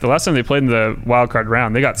back, the last time they played in the wild card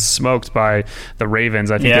round, they got smoked by the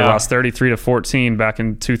Ravens. I think they lost 33-14 back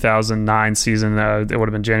in 2009 season. It would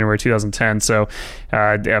have been January 2010. So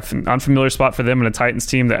an unfamiliar spot for them, and a Titans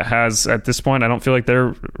team that has, at this point, I don't feel like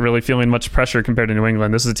they're really feeling much pressure compared to New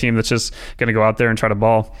England. This is a team that's just going to go out there and try to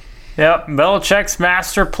ball. Yep, Belichick's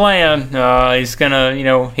master plan. He's gonna,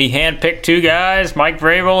 he handpicked 2 guys, Mike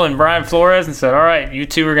Vrabel and Brian Flores, and said, "All right, you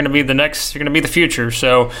 2 are gonna be the next. You're gonna be the future.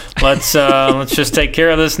 So let's let's just take care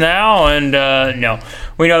of this now." And no,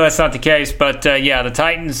 we know that's not the case. But the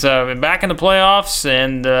Titans back in the playoffs,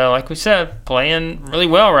 and like we said, playing really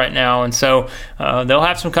well right now, and so they'll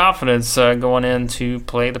have some confidence going in to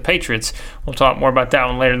play the Patriots. We'll talk more about that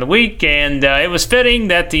one later in the week. And it was fitting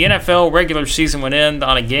that the NFL regular season would end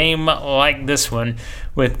on a game like this one,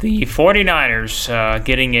 with the 49ers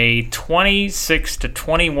getting a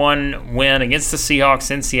 26-21 win against the Seahawks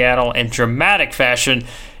in Seattle in dramatic fashion.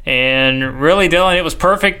 And really, Dylan, it was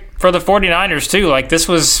perfect for the 49ers too. Like this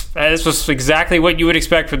was exactly what you would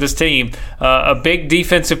expect for this team. A big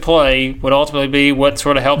defensive play would ultimately be what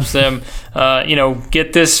sort of helps them,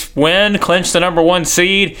 get this win, clinch the number 1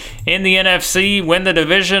 seed in the NFC, win the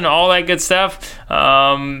division, all that good stuff.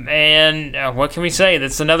 And what can we say?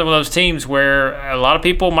 That's another one of those teams where a lot of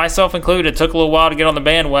people, myself included, took a little while to get on the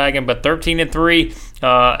bandwagon, but 13-3.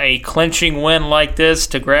 A clinching win like this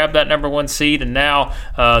to grab that number 1 seed, and now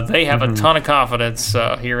they have a ton of confidence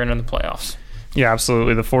here in the playoffs. Yeah,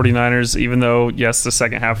 absolutely. The 49ers, even though, yes, the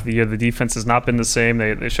second half of the year, the defense has not been the same.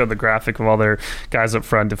 They showed the graphic of all their guys up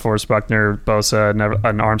front, DeForest Buckner, Bosa, and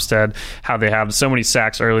Armstead, how they have so many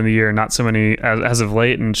sacks early in the year and not so many as of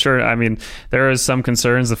late. And sure, I mean, there is some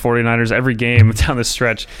concerns. The 49ers, every game down the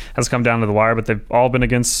stretch has come down to the wire, but they've all been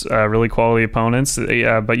against really quality opponents.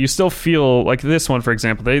 But you still feel like this one, for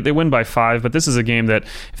example, they win by 5, but this is a game that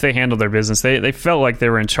if they handled their business, they felt like they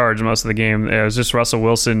were in charge most of the game. It was just Russell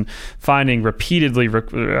Wilson finding repeatedly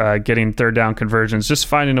getting third down conversions, just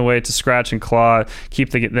finding a way to scratch and claw,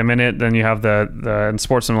 keep them in it. Then you have the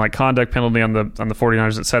unsportsmanlike conduct penalty on the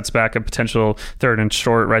 49ers that sets back a potential 3rd and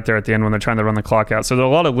short right there at the end when they're trying to run the clock out. So there are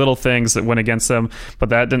a lot of little things that went against them, but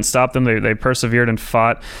that didn't stop them. They persevered and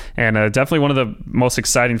fought, and definitely one of the most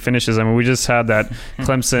exciting finishes. I mean, we just had that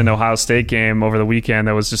Clemson-Ohio State game over the weekend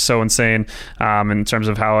that was just so insane in terms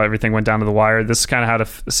of how everything went down to the wire. This kind of had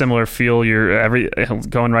a similar feel. You're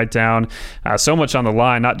going right down. So much on the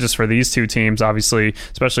line, not just for these 2 teams, obviously,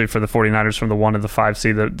 especially for the 49ers from the 1 to the 5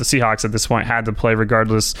 seed. The Seahawks at this point had to play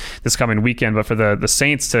regardless this coming weekend, but for the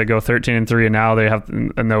Saints to go 13-3 and now they have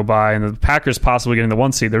a no bye, and the Packers possibly getting the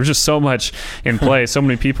 1 seed. There was just so much in play, so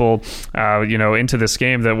many people into this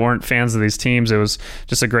game that weren't fans of these teams. It was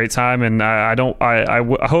just a great time, and I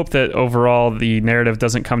hope that overall the narrative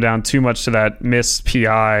doesn't come down too much to that missed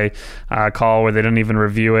PI call where they didn't even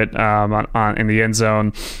review it in the end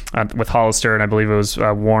zone with Hollister, and I believe it was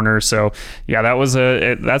Warner. So yeah,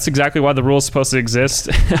 that's exactly why the rule is supposed to exist.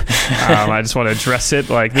 I just want to address it.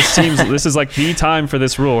 Like this is like the time for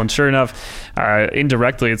this rule, and sure enough,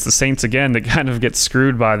 indirectly it's the Saints again that kind of get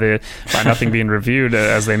screwed by nothing being reviewed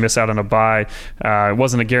as they miss out on a bye. It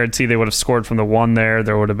wasn't a guarantee they would have scored from the 1 there.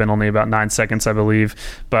 There would have been only about 9 seconds, I believe.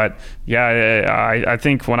 But yeah, I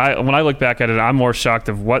think when I look back at it, I'm more shocked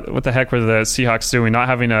of what the heck were the Seahawks doing, not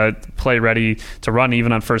having a play ready to run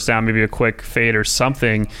even on first down, maybe a quick fade or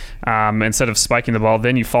something, instead of spiking the ball.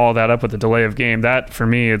 Then you follow that up with a delay of game. That, for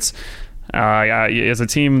me, it's as a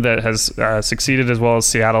team that has succeeded as well as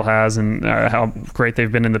Seattle has, and how great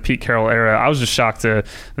they've been in the Pete Carroll era, I was just shocked that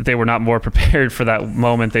they were not more prepared for that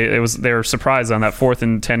moment. They were surprised on that 4th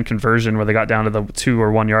and 10 conversion where they got down to the 2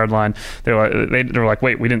 or 1 yard line. They were like,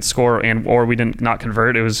 wait, we didn't score or we didn't not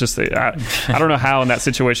convert. It was just I don't know how in that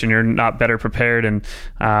situation you're not better prepared. And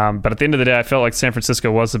but at the end of the day, I felt like San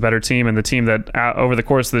Francisco was the better team, and the team that over the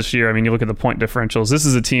course of this year, I mean, you look at the point differentials. This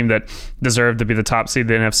is a team that deserved to be the top seed of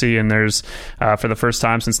the NFC, and there's for the first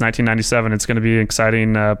time since 1997. It's going to be an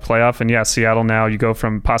exciting playoff. And yeah, Seattle now, you go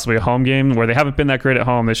from possibly a home game where they haven't been that great at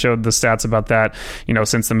home. They showed the stats about that,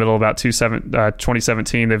 since the middle of about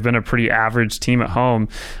 2017. They've been a pretty average team at home.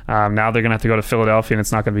 Now they're going to have to go to Philadelphia, and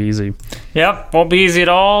it's not going to be easy. Yep, won't be easy at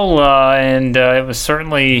all. And it was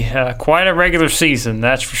certainly quite a regular season,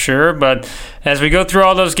 that's for sure. But as we go through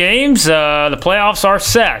all those games, the playoffs are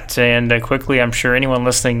set. And quickly, I'm sure anyone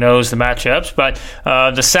listening knows the matchups. But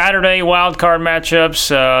the Saturday wild card matchups,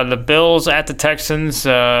 the Bills at the Texans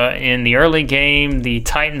in the early game, the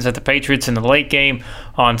Titans at the Patriots in the late game.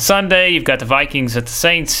 On Sunday, you've got the Vikings at the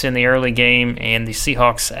Saints in the early game, and the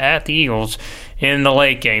Seahawks at the Eagles in the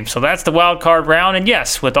late game. So that's the wild card round. And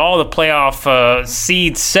yes, with all the playoff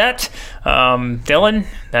seeds set, Dylan,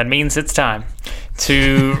 that means it's time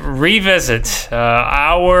to revisit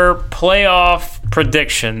our playoff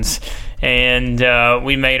predictions. And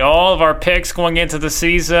we made all of our picks going into the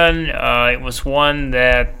season. It was one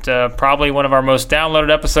that probably one of our most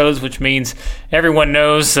downloaded episodes, which means everyone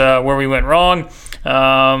knows where we went wrong.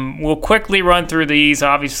 We'll quickly run through these.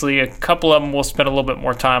 Obviously, a couple of them we'll spend a little bit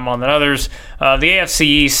more time on than others. The AFC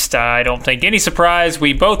East, I don't think any surprise.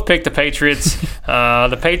 We both picked the Patriots.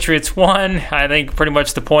 The Patriots won. I think pretty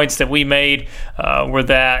much the points that we made were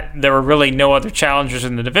that there were really no other challengers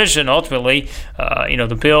in the division. Ultimately,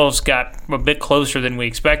 the Bills got a bit closer than we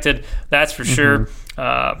expected. That's for sure.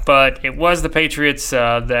 But it was the Patriots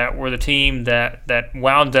that were the team that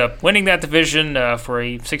wound up winning that division for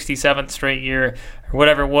a 67th straight year, or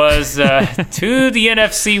whatever it was, to the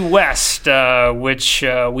NFC West, which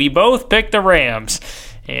we both picked the Rams.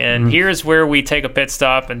 And here's where we take a pit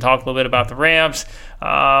stop and talk a little bit about the Rams.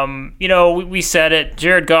 We said it.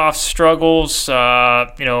 Jared Goff's struggles, the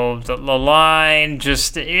line,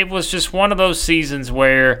 it was just one of those seasons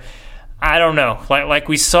where, I don't know, like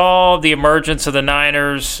we saw the emergence of the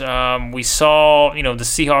Niners. We saw, the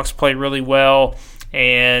Seahawks play really well.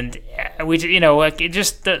 And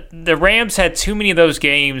the Rams had too many of those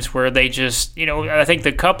games where they just, I think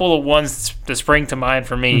the couple of ones that spring to mind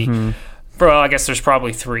for me, well, I guess there's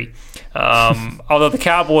probably three. Although the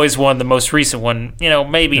Cowboys won the most recent one,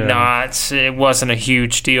 maybe not. It wasn't a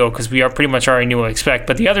huge deal because we pretty much already knew what to expect.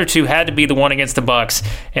 But the other two had to be the one against the Bucs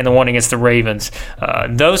and the one against the Ravens.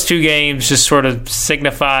 Those two games just sort of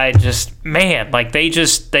signified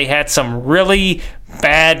they had some really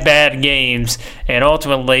bad games. And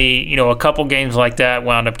ultimately, a couple games like that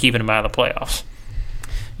wound up keeping them out of the playoffs.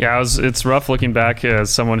 Yeah, it's rough looking back as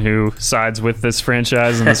someone who sides with this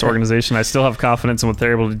franchise and this organization. I still have confidence in what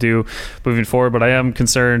they're able to do moving forward, but I am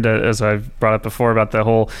concerned, as I've brought up before, about the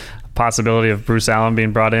whole possibility of Bruce Allen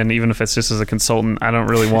being brought in, even if it's just as a consultant. I don't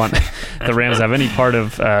really want the Rams to have any part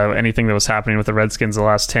of anything that was happening with the Redskins the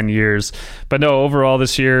last 10 years. But no, overall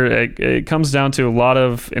this year, it comes down to a lot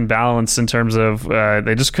of imbalance in terms of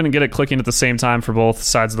they just couldn't get it clicking at the same time for both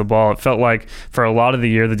sides of the ball. It felt like for a lot of the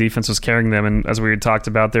year, the defense was carrying them. And as we had talked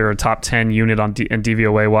about, they were a top 10 unit in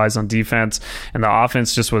DVOA-wise on defense. And the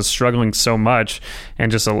offense just was struggling so much.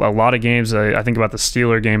 And just a lot of games, I think about the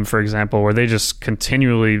Steeler game, for example, where they just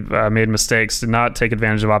continually made mistakes, did not take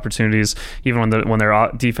advantage of opportunities, even when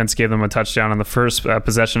their defense gave them a touchdown on the first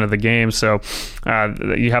possession of the game. So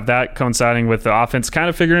you have that coinciding with the offense kind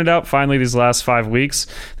of figuring it out finally these last 5 weeks.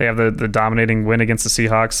 They have the dominating win against the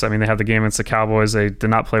Seahawks. I mean, they have the game against the Cowboys. They did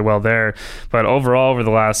not play well there. But overall, over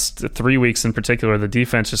the last 3 weeks in particular, the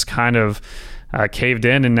defense just kind of caved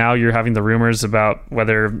in, and now you're having the rumors about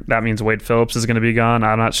whether that means Wade Phillips is going to be gone.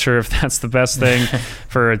 I'm not sure if that's the best thing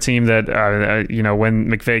for a team that, when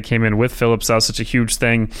McVay came in with Phillips, that was such a huge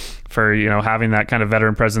thing for, having that kind of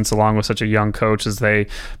veteran presence along with such a young coach, as they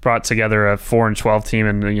brought together a 4-12 team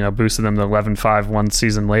and, boosted them to 11-5 one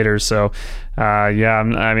season later. So,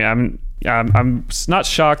 I'm not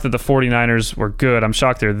shocked that the 49ers were good. I'm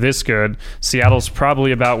shocked they're this good. Seattle's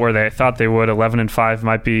probably about where they thought they would. 11-5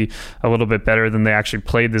 might be a little bit better than they actually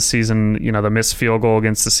played this season. The missed field goal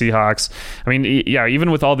against the Seahawks. I mean, yeah,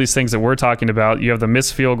 even with all these things that we're talking about, you have the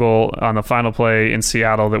missed field goal on the final play in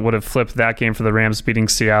Seattle that would have flipped that game for the Rams, beating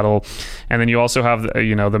Seattle. And then you also have,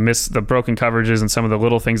 the broken coverages and some of the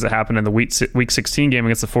little things that happened in the Week 16 game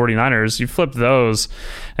against the 49ers. You flip those.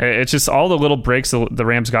 It's just all the little breaks the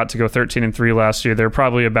Rams got to go 13-3 last year. They're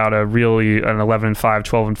probably about an 11-5,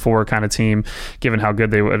 12-4 kind of team, given how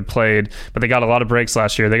good they had played. But they got a lot of breaks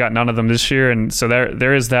last year. They got none of them this year, and so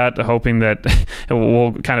there is that, hoping that it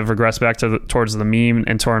will kind of regress back towards the mean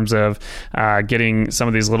in terms of getting some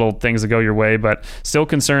of these little things to go your way. But still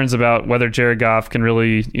concerns about whether Jared Goff can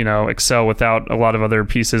really excel without a lot of other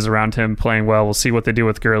pieces around him playing well. We'll see what they do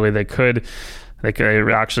with Gurley. They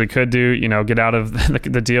actually could do, get out of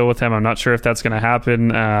the deal with him. I'm not sure if that's going to happen.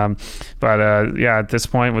 But at this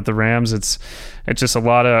point with the Rams, it's just a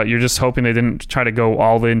lot of, you're just hoping they didn't try to go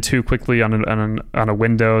all in too quickly on a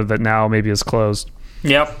window that now maybe is closed.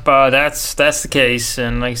 Yep, that's the case.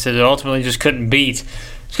 And like I said, it ultimately just couldn't beat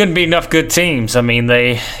enough good teams. I mean,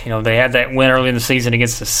 they had that win early in the season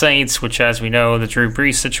against the Saints, which, as we know, the Drew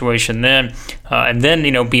Brees situation then. And then,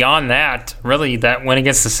 beyond that, really that win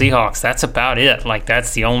against the Seahawks, that's about it. Like,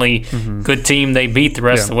 that's the only good team they beat the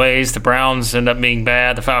rest of the ways. The Browns end up being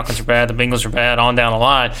bad. The Falcons are bad. The Bengals are bad, on down the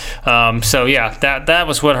line. That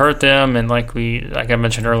was what hurt them. And like I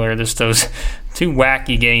mentioned earlier, there's those two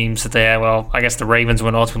wacky games that they had. Well, I guess the Ravens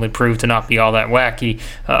one ultimately proved to not be all that wacky,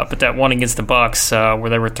 but that one against the Bucs, where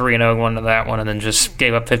they were 3-0 going to that one, and then just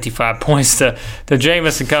gave up 55 points to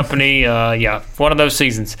Jameis and company. One of those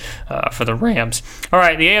seasons for the Rams. All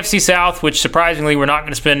right, the AFC South, which surprisingly we're not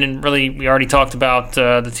going to spend in. Really, we already talked about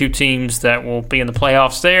the two teams that will be in the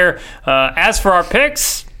playoffs there. As for our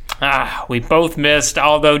picks, we both missed.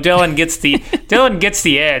 Although Dylan gets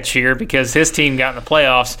the edge here because his team got in the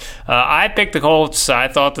playoffs. I picked the Colts. I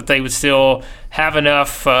thought that they would still have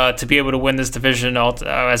enough to be able to win this division.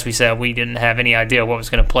 As we said, we didn't have any idea what was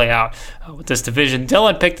going to play out with this division.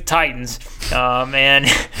 Dylan picked the Titans, and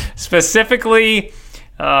specifically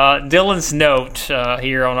Dylan's note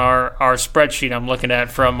here on our spreadsheet I'm looking at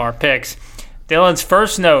from our picks. Dylan's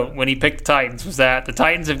first note when he picked the Titans was that the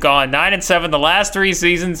Titans have gone 9-7 the last 3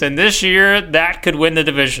 seasons, and this year that could win the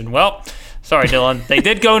division. Well, sorry, Dylan. They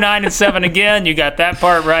did go 9-7 again. You got that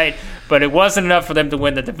part right, but it wasn't enough for them to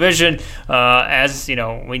win the division. As you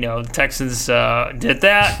know, we know the Texans did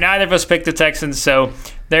that. Neither of us picked the Texans, so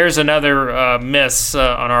there's another miss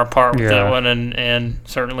on our part with that one, and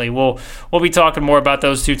certainly we'll be talking more about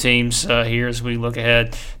those two teams here as we look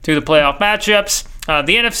ahead to the playoff matchups.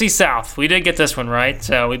 The NFC South, we did get this one right.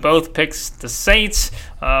 We both picked the Saints.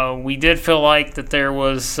 We did feel like that there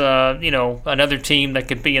was, another team that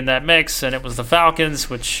could be in that mix, and it was the Falcons,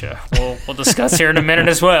 which we'll discuss here in a minute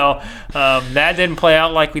as well. That didn't play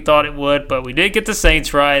out like we thought it would, but we did get the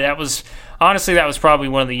Saints right. Honestly, that was probably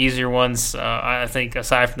one of the easier ones, I think,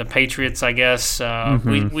 aside from the Patriots, I guess.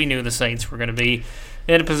 We knew the Saints were going to be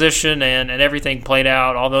in a position, and everything played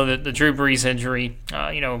out, although the Drew Brees injury,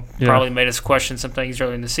 probably made us question some things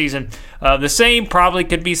early in the season. The same probably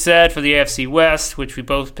could be said for the AFC West, which we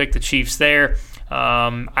both picked the Chiefs there.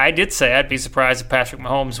 I did say I'd be surprised if Patrick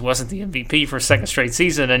Mahomes wasn't the MVP for a second straight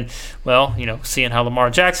season, and, well, seeing how Lamar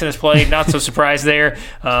Jackson has played, not so surprised there.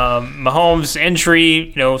 Mahomes'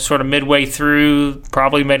 injury, sort of midway through,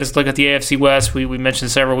 probably made us look at the AFC West. We mentioned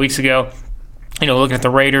several weeks ago. Looking at the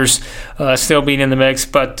Raiders still being in the mix.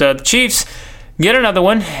 But the Chiefs get another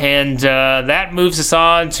one, and that moves us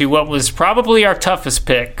on to what was probably our toughest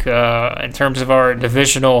pick in terms of our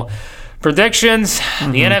divisional predictions,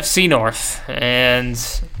 the NFC North. And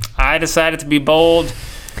I decided to be bold,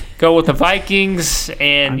 go with the Vikings,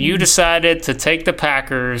 and you decided to take the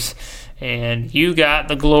Packers. And you got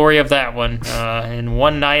the glory of that one in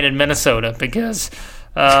one night in Minnesota because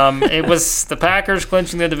it was the Packers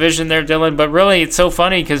clinching the division there, Dylan. But really, it's so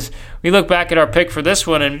funny because we look back at our pick for this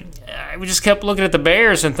one, and we just kept looking at the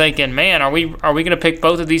Bears and thinking, man, are we going to pick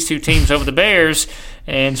both of these two teams over the Bears?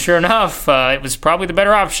 And sure enough, it was probably the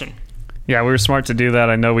better option. Yeah, we were smart to do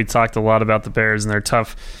that. I know we talked a lot about the Bears and their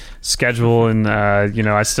tough schedule, and I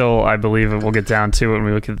believe we'll get down to it when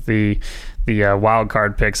we look at the wild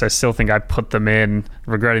card picks. I still think I put them in,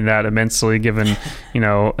 regretting that immensely, given,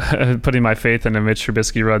 putting my faith in a Mitch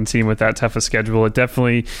Trubisky run team with that tough a schedule. It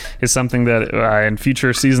definitely is something that in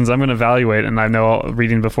future seasons I'm going to evaluate. And I know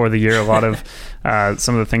reading before the year, a lot of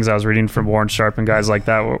some of the things I was reading from Warren Sharp and guys like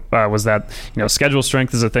that was that, schedule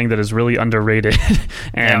strength is a thing that is really underrated.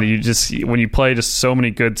 And you just, when you play just so many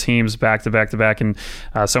good teams back to back to back and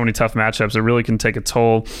so many tough matchups, it really can take a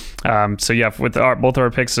toll. With both our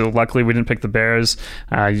picks, so luckily we didn't pick the Bears.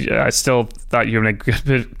 I still thought you were going to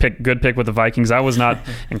good pick with the Vikings. I was not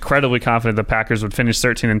incredibly confident the Packers would finish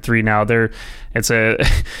 13-3. Now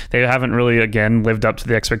they haven't really again lived up to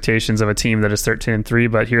the expectations of a team that is 13-3,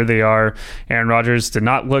 but here they are. Aaron Rodgers did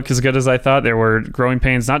not look as good as I thought. There were growing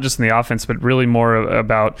pains, not just in the offense, but really more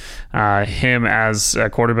about him as a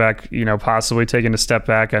quarterback, possibly taking a step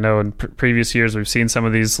back. I know in previous years we've seen some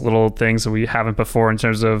of these little things that we haven't before in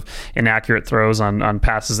terms of inaccurate throws on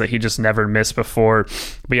passes that he just never missed before.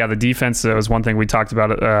 But yeah, the defense was one thing we talked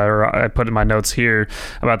about, or I put in my notes here,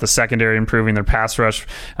 about the secondary improving, their pass rush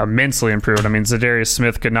immensely improved. I mean, Zadarius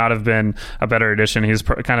Smith could not have been a better addition. He's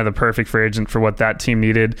kind of the perfect free agent for what that team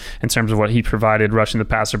needed in terms of what he provided rushing the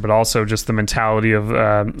passer, but also just the mentality of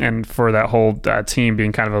and for that whole team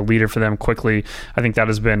being kind of a leader for them quickly. I think that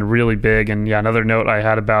has been really big. And yeah, another note I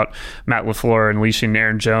had about Matt LaFleur unleashing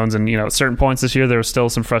Aaron Jones, and at certain points this year there was still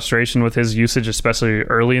some frustration with his usage, especially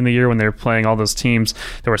early in the year when they were playing all those teams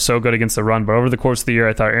that were so good against the run. But over the course of the year,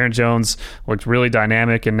 I thought Aaron Jones looked really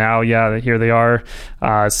dynamic, and now here they are,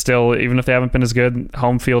 still, even if they haven't been as good,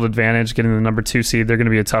 home field advantage, getting the number 2 seed, they're going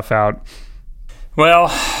to be a tough out.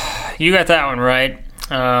 Well, you got that one right,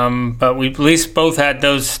 but we at least both had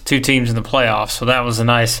those two teams in the playoffs, so that was a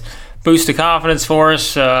nice boost of confidence for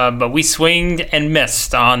us, but we swinged and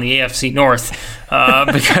missed on the AFC North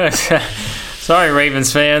because sorry,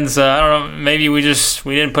 Ravens fans, I don't know, maybe we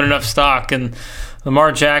didn't put enough stock in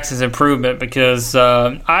Lamar Jackson's improvement, because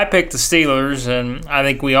I picked the Steelers, and I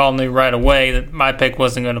think we all knew right away that my pick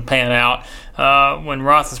wasn't going to pan out when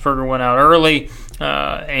Roethlisberger went out early.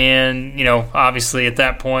 And, obviously at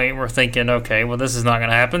that point we're thinking, okay, well, this is not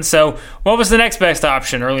going to happen. So what was the next best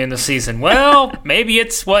option early in the season? Well, maybe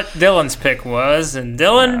it's what Dylan's pick was, and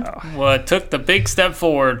Dylan took the big step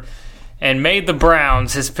forward and made the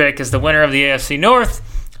Browns his pick as the winner of the AFC North.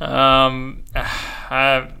 I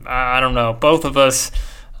don't know. Both of us.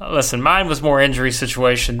 Listen, mine was more injury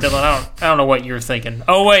situation. Dylan, I don't know what you were thinking.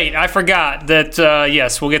 Oh, wait, I forgot that,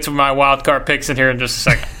 yes, we'll get to my wild card picks in here in just a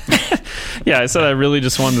second. Yeah, I said I really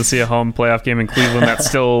just wanted to see a home playoff game in Cleveland. That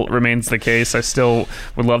still remains the case. I still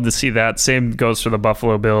would love to see that. Same goes for the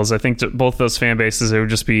Buffalo Bills. I think both those fan bases, it would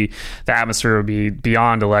just be, the atmosphere would be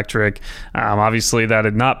beyond electric. Obviously, that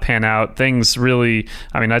did not pan out. Things really,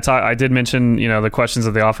 I mean, I did mention, the questions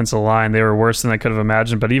of the offensive line. They were worse than I could have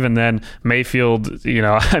imagined. But even then, Mayfield,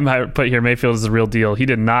 I might put here, Mayfield is the real deal. He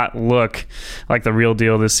did not look like the real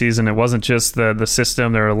deal this season. It wasn't just the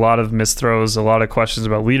system. There were a lot of missed throws, a lot of questions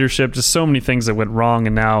about leadership, just so many things that went wrong,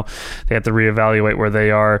 and now they have to reevaluate where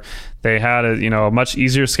they are. They had a much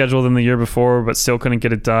easier schedule than the year before, but still couldn't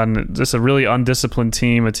get it done. Just a really undisciplined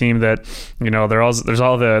team, a team that, there's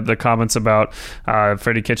all the comments about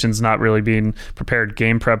Freddie Kitchens not really being prepared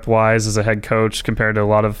game prep wise as a head coach compared to a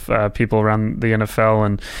lot of people around the NFL.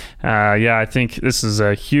 And I think this is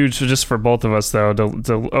a huge, just for both of us though,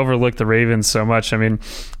 to overlook the Ravens so much. I mean,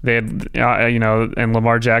 they had, and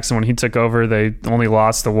Lamar Jackson, when he took over, they only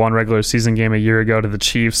lost the one regular season game a year ago to the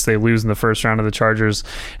Chiefs. They lose in the first round of the Chargers.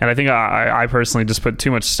 And I think I personally just put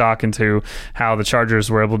too much stock into how the Chargers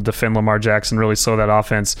were able to defend Lamar Jackson, really slow that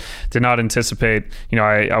offense. Did not anticipate,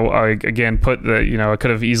 I again put I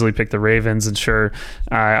could have easily picked the Ravens, and sure,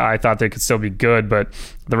 I thought they could still be good, but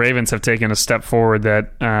the Ravens have taken a step forward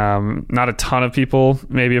that not a ton of people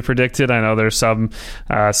maybe have predicted. I know there's some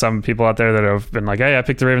people out there that have been like, hey, I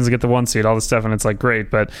picked the Ravens to get the 1 seed, all this stuff, and it's like, great,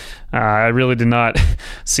 but I really did not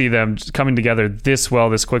see them coming together this well,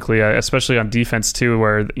 this quickly, especially on defense too,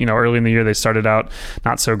 where, early in the year they started out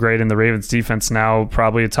not so great, and the Ravens defense now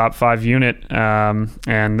probably a top 5 unit,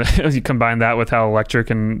 and you combine that with how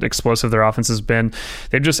electric and explosive their offense has been.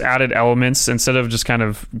 They've just added elements instead of just kind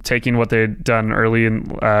of taking what they'd done early in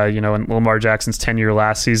Lamar Jackson's tenure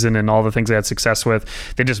last season and all the things they had success with.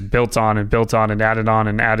 They just built on and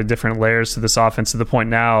added different layers to this offense to the point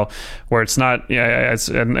now where it's not,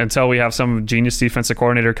 until we have some genius defensive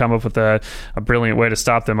coordinator come up with a brilliant way to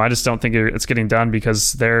stop them, I just don't think it's getting done,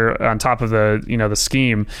 because they're on top of the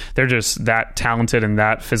scheme. They're just that talented and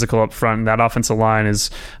that physical up front. And that offensive line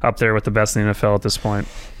is up there with the best in the NFL at this point.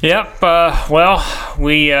 Yep.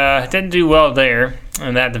 We didn't do well there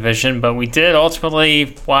in that division, but we did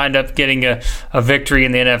ultimately wind up getting a victory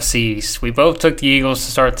in the NFC East. We both took the Eagles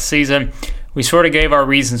to start the season. We sort of gave our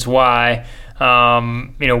reasons why.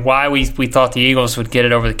 Why we thought the Eagles would get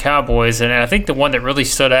it over the Cowboys. And I think the one that really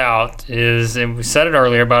stood out is, and we said it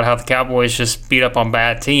earlier about how the Cowboys just beat up on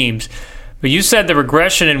bad teams, but you said the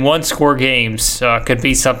regression in one-score games could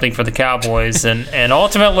be something for the Cowboys. and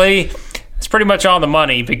ultimately, it's pretty much on the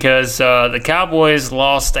money, because the Cowboys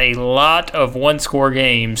lost a lot of one-score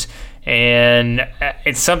games, and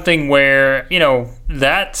it's something where,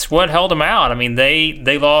 that's what held them out. I mean,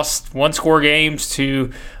 they lost one-score games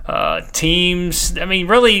to teams,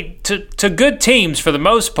 really to good teams for the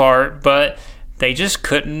most part, but they just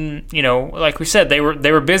couldn't, like we said, they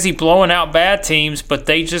were busy blowing out bad teams, but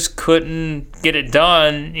they just couldn't get it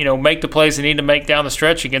done, make the plays they need to make down the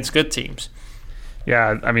stretch against good teams.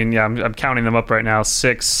 Yeah, I'm counting them up right now.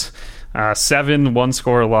 7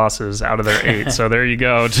 one-score losses out of their 8. So there you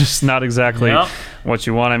go. Just not exactly what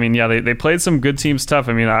you want. They played some good teams tough.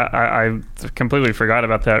 I completely forgot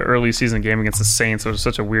about that early season game against the Saints. It was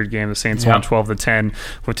such a weird game. The Saints won 12-10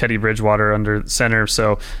 with Teddy Bridgewater under center.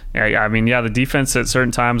 So, the defense at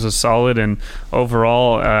certain times was solid. And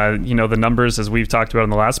overall, the numbers, as we've talked about in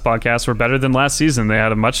the last podcast, were better than last season. They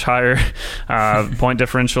had a much higher point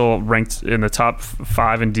differential, ranked in the top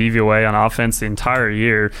 5 in DVOA on offense the entire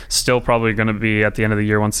year. Still probably going to be at the end of the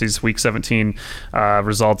year once these Week 17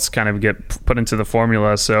 results kind of get put into the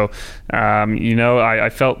formula. So, I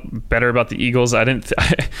felt better about the Eagles. I didn't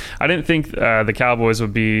think the Cowboys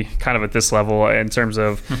would be kind of at this level in terms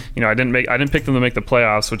of, I didn't pick them to make the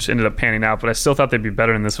playoffs, which ended up panning out, but I still thought they'd be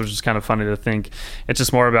better than this, which is kind of funny to think. It's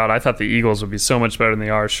just more about, I thought the Eagles would be so much better than they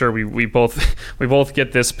are. Sure, we both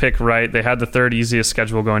get this pick right. They had the 3rd easiest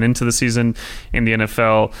schedule going into the season in the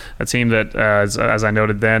NFL, a team that, as I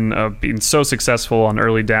noted then, being so successful on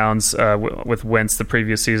early downs with Wentz the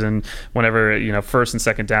previous season, whenever first and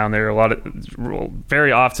second down. There were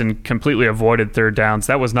very often completely avoided third downs.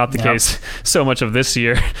 That was not the case so much of this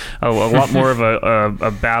year. A lot more of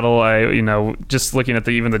a battle. Just looking at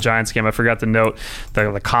even the Giants game, I forgot to note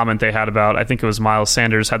the comment they had about, I think it was Miles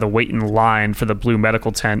Sanders had to wait in line for the blue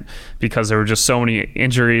medical tent because there were just so many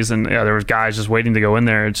injuries, and there was guys just waiting to go in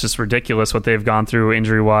there. It's just ridiculous what they've gone through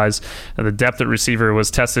injury-wise. The depth at receiver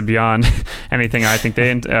was tested beyond anything I think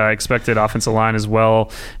they expected. Offensive line as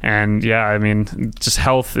well. And just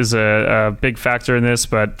health is a big factor in this.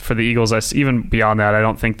 But for the Eagles, even beyond that, I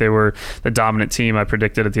don't think they were the dominant team I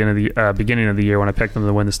predicted at the end of the beginning of the year when I picked them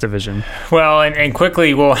to win this division. Well, and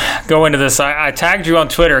quickly we'll go into this. I tagged you on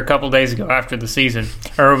Twitter a couple days ago after the season,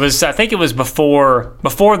 or I think it was before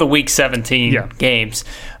the Week 17 games.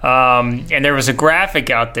 And there was a graphic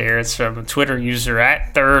out there. It's from a Twitter user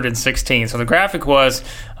at 3rd and 16. So the graphic was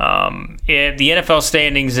the NFL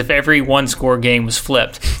standings if every one-score game was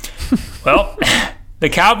flipped. Well, the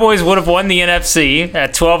Cowboys would have won the NFC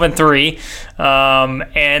at 12-3,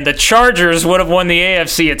 and the Chargers would have won the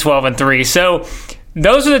AFC at 12-3. So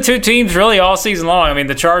those are the two teams really all season long. I mean,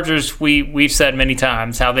 the Chargers, we've said many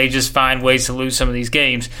times how they just find ways to lose some of these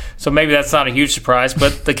games. So maybe that's not a huge surprise.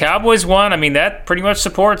 But the Cowboys won. I mean, that pretty much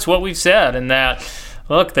supports what we've said, and that,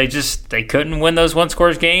 look, they couldn't win those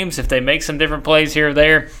one-score games. If they make some different plays here or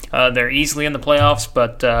there, they're easily in the playoffs,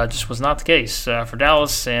 but just was not the case for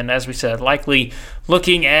Dallas. And as we said, likely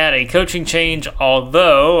looking at a coaching change,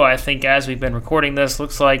 although I think as we've been recording this,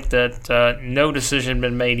 looks like that no decision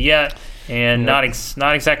been made yet. And not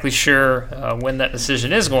exactly sure when that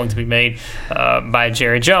decision is going to be made by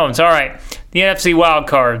Jerry Jones. All right, the NFC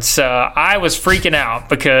wildcards. I was freaking out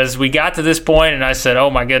because we got to this point, and I said, oh,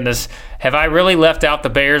 my goodness, have I really left out the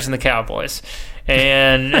Bears and the Cowboys?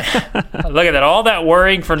 And look at that, all that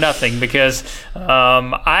worrying for nothing, because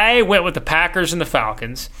I went with the Packers and the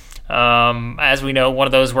Falcons. As we know, one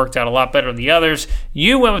of those worked out a lot better than the others.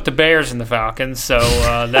 You went with the Bears and the Falcons, so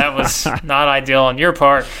that was not ideal on your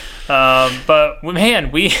part. But,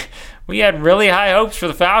 man, we had really high hopes for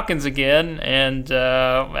the Falcons again, and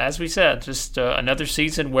as we said, just another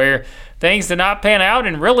season where things did not pan out.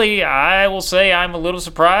 And really, I will say I'm a little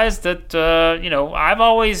surprised that, I've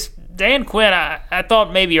always – Dan Quinn, I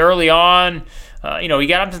thought maybe early on, he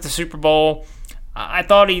got up to the Super Bowl. I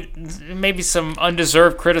thought maybe some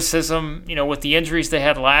undeserved criticism, with the injuries they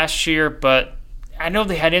had last year, but I know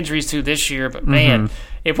they had injuries too this year, but man,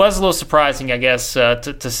 it was a little surprising, I guess,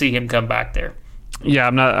 to see him come back there. Yeah,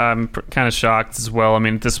 I'm kind of shocked as well. I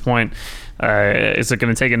mean, at this point, is it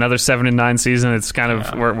going to take another 7-9 season? It's kind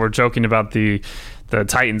of, we're joking about the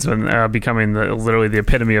Titans becoming literally the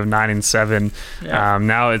epitome of 9-7. Yeah.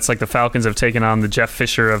 Now it's like the Falcons have taken on the Jeff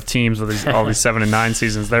Fisher of teams with all these 7-9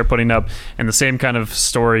 seasons they're putting up, and the same kind of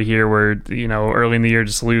story here where early in the year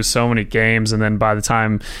just lose so many games, and then by the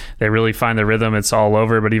time they really find their rhythm, it's all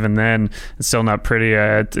over. But even then, it's still not pretty.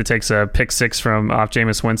 It takes a pick six off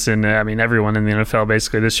Jameis Winston. I mean, everyone in the NFL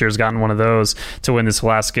basically this year has gotten one of those to win this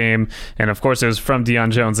last game, and of course it was from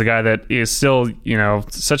Deion Jones, the guy that is still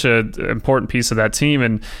such an important piece of that team,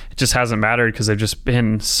 and it just hasn't mattered because they've just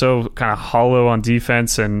been so kind of hollow on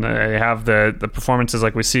defense, and they have the performances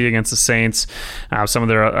like we see against the Saints. Some of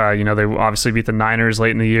their they obviously beat the Niners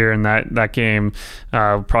late in the year, and that game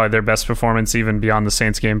probably their best performance even beyond the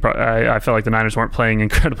Saints game. I felt like the Niners weren't playing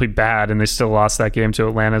incredibly bad, and they still lost that game to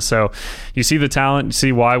Atlanta. So you see the talent, you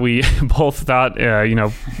see why we both thought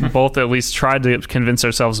both at least tried to convince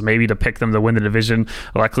ourselves maybe to pick them to win the division.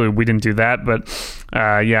 Luckily we didn't do that, but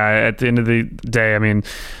at the end of the day, I mean,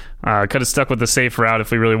 could have stuck with the safe route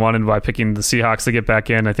if we really wanted by picking the Seahawks to get back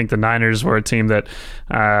in. I think the Niners were a team that,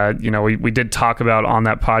 we did talk about on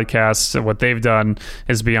that podcast. What they've done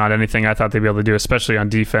is beyond anything I thought they'd be able to do, especially on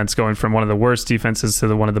defense, going from one of the worst defenses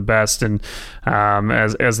to one of the best. And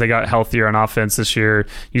as they got healthier on offense this year,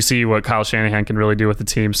 you see what Kyle Shanahan can really do with the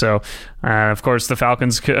team. So, of course, the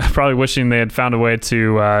Falcons probably wishing they had found a way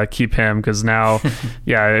to keep him, because now,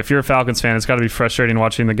 if you're a Falcons fan, it's got to be frustrating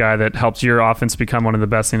watching the guy that helped your offense become one of the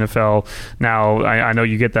best in the NFL. Now, I know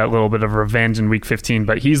you get that little bit of revenge in Week 15,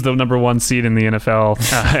 but he's the number one seed in the NFL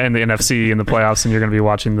and the NFC in the playoffs, and you're going to be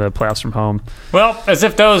watching the playoffs from home. Well, as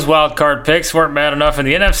if those wild card picks weren't bad enough in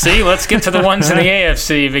the NFC, let's get to the ones in the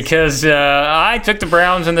AFC, because I took the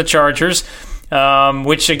Browns and the Chargers.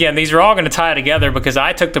 Which, again, these are all going to tie together because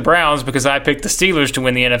I took the Browns because I picked the Steelers to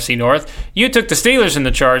win the NFC North. You took the Steelers and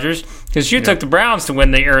the Chargers because you took the Browns to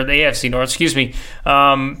win the AFC North, excuse me.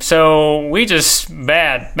 So we just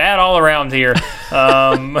bad all around here.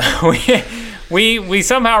 We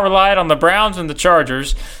somehow relied on the Browns and the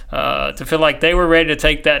Chargers to feel like they were ready to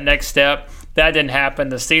take that next step. that didn't happen.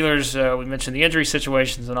 The Steelers, we mentioned the injury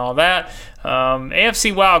situations and all that.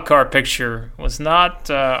 AFC wildcard picture was not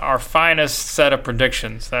our finest set of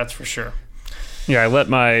predictions, that's for sure. Yeah, I let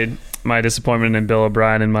my disappointment in Bill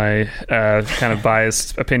O'Brien and my kind of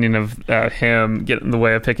biased opinion of him get in the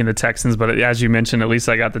way of picking the Texans. But as you mentioned, at least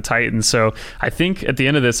I got the Titans. So I think at the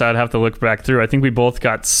end of this, I'd have to look back through. I think we both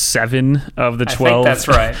got 7 of the 12. I think that's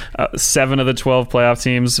right. 7 of the 12 playoff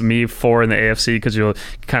teams. Me 4 in the AFC because you'll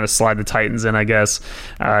kind of slide the Titans in, I guess.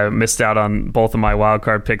 Missed out on both of my wild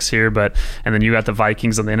card picks here, and then you got the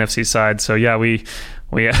Vikings on the NFC side. So yeah, we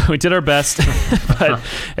did our best, but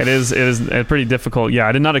it is pretty difficult. Yeah,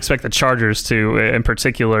 I did not expect the Chargers to, in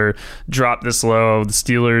particular, drop this low. The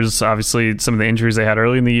Steelers, obviously, some of the injuries they had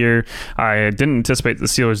early in the year. I didn't anticipate the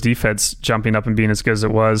Steelers' defense jumping up and being as good as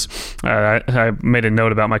it was. I made a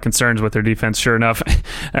note about my concerns with their defense. Sure enough,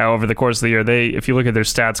 over the course of the year, if you look at their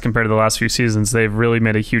stats compared to the last few seasons, they've really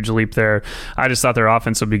made a huge leap there. I just thought their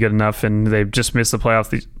offense would be good enough, and they've just missed the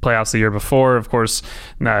playoffs the year before. Of course,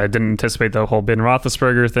 I didn't anticipate the whole Ben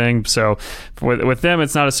Roethlisberger thing. So with them,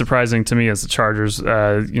 it's not as surprising to me as the Chargers.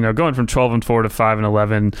 Going from 12-4 to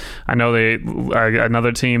 5-11. I know they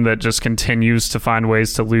another team that just continues to find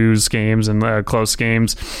ways to lose games and close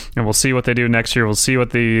games. And we'll see what they do next year. We'll see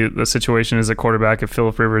what the situation is at quarterback if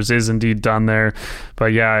Phillip Rivers is indeed done there.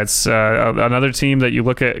 But yeah, it's another team that you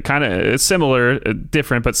look at kind of similar,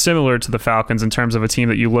 different, but similar to the Falcons in terms of a team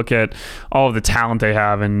that you look at all of the talent they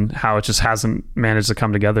have and how it just hasn't managed to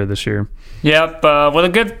come together this year. Yep. Well,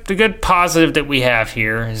 the good positive that we have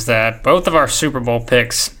here is that both of our Super Bowl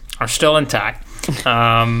picks are still intact.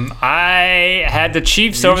 I had the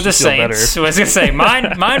Chiefs over the Saints. I was going to say,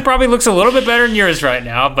 mine probably looks a little bit better than yours right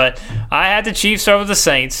now, but I had the Chiefs over the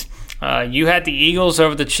Saints. You had the Eagles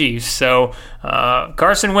over the Chiefs. So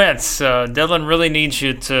Carson Wentz, Dylan really needs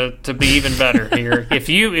you to be even better here. If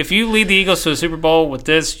you lead the Eagles to a Super Bowl with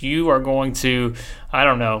this, you are going to, I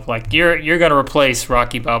don't know, like you're going to replace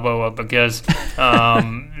Rocky Balboa because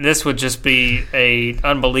this would just be a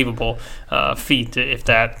unbelievable feat if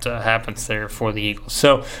that happens there for the Eagles.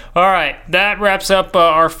 So, all right, that wraps up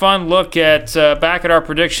our fun look at back at our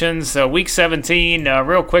predictions. Week 17,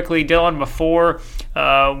 real quickly, Dylan, before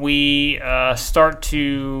we start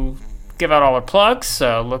to give out all our plugs,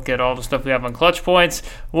 look at all the stuff we have on Clutch Points.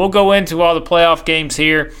 We'll go into all the playoff games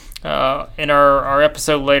here in our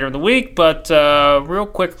episode later in the week, but real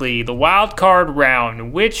quickly, the wild card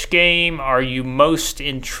round. Which game are you most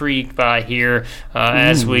intrigued by here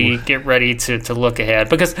as we get ready to look ahead?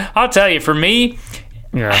 Because I'll tell you, for me,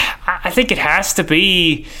 I think it has to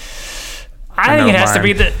be. I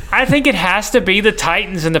think it has to be the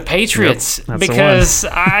Titans and the Patriots because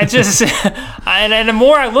I just and the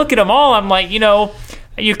more I look at them all, I'm like,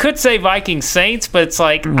 you could say Vikings Saints, but it's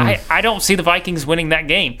like I don't see the Vikings winning that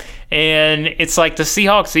game. And it's like the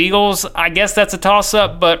Seahawks Eagles, I guess that's a toss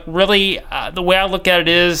up, but really the way I look at it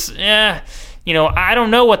is, I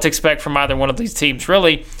don't know what to expect from either one of these teams,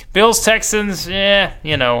 really. Bills, Texans,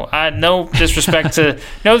 no disrespect to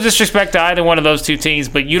either one of those two teams,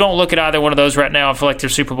 but you don't look at either one of those right now and feel like they're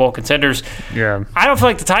Super Bowl contenders. Yeah, I don't feel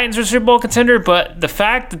like the Titans are a Super Bowl contender, but the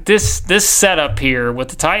fact that this setup here with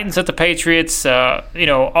the Titans at the Patriots,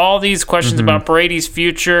 all these questions about Brady's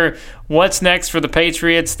future, what's next for the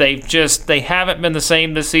Patriots? They haven't been the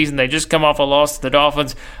same this season. They just come off a loss to the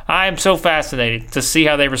Dolphins. I am so fascinated to see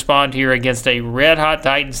how they respond here against a red-hot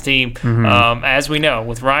Titans team. As we know,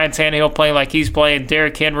 with Ryan Tannehill playing like he's playing,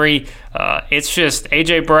 Derrick Henry, it's just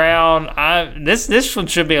A.J. Brown. This one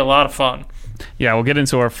should be a lot of fun. Yeah, we'll get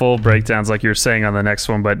into our full breakdowns like you were saying on the next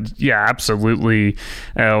one. But yeah, absolutely.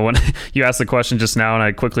 When you asked the question just now and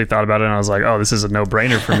I quickly thought about it and I was like, oh, this is a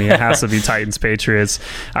no-brainer for me. It has to be Titans-Patriots.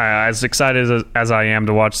 As excited as I am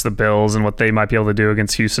to watch the Bills and what they might be able to do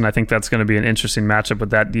against Houston, I think that's going to be an interesting matchup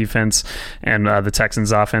with that defense and the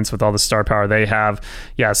Texans offense with all the star power they have.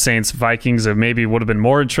 Yeah, Saints, Vikings, maybe would have been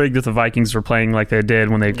more intrigued if the Vikings were playing like they did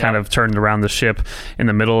when they kind of turned around the ship in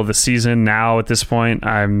the middle of the season. Now, at this point,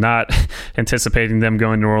 I'm not anticipating them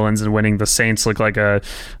going to New Orleans and winning. The Saints look like a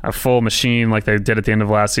full machine like they did at the end of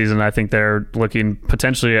last season. I think they're looking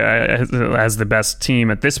potentially as the best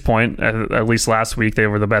team at this point. At least last week, they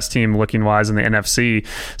were the best team looking wise in the NFC.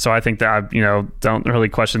 So I think that, don't really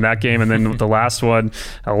question that game. And then the last one,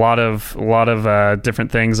 a lot of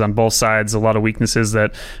different things on both sides, a lot of weaknesses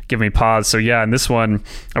that give me pause. So yeah, in this one,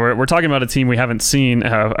 we're talking about a team we haven't seen,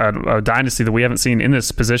 a dynasty that we haven't seen in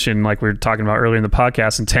this position, like we were talking about earlier in the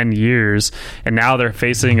podcast, in 10 years. years, and now they're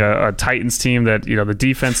facing a Titans team that, you know, the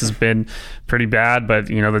defense has been pretty bad, but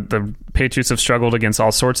you know, the Patriots have struggled against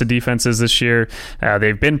all sorts of defenses this year.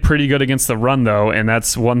 They've been pretty good against the run, though, and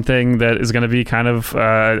that's one thing that is going to be kind of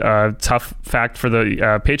a tough fact for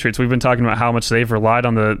the Patriots. We've been talking about how much they've relied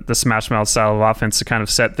on the smash mouth style of offense to kind of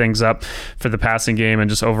set things up for the passing game, and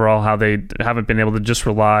just overall how they haven't been able to just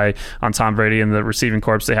rely on Tom Brady and the receiving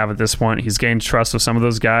corps they have at this point. He's gained trust with some of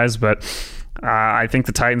those guys, but I think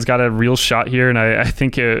the Titans got a real shot here, and I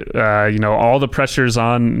think all the pressure's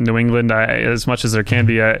on New England as much as there can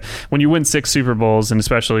be. When you win 6 Super Bowls, and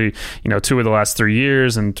especially 2 of the last 3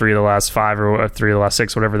 years and 3 of the last 5 or 3 of the last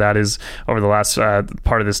 6, whatever that is, over the last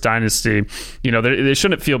part of this dynasty, there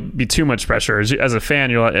shouldn't be too much pressure. As a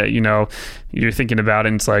fan, you're thinking about it,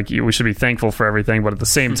 and it's like we should be thankful for everything, but at the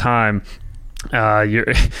same time,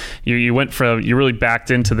 you went from, you really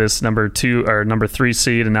backed into this number 2 or number 3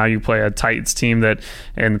 seed, and now you play a Titans team that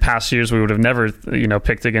in the past years we would have never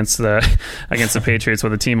picked against the Patriots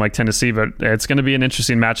with a team like Tennessee. But it's going to be an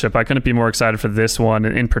interesting matchup. I couldn't be more excited for this one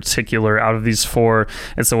in particular. Out of these 4,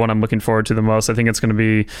 it's the one I'm looking forward to the most. I think it's going to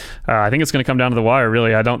be come down to the wire,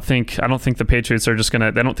 really. I don't think the Patriots are just gonna,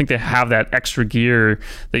 I don't think they have that extra gear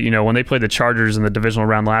that when they played the Chargers in the divisional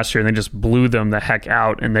round last year and they just blew them the heck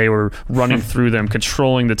out, and they were running through them,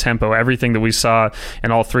 controlling the tempo, everything that we saw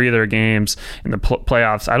in all 3 of their games in the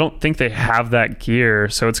playoffs. I don't think they have that gear,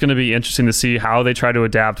 so it's going to be interesting to see how they try to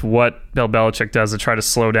adapt, what Bill Belichick does to try to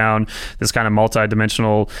slow down this kind of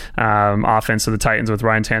multi-dimensional offense of the Titans, with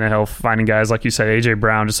Ryan Tannehill finding guys, like you said, A.J.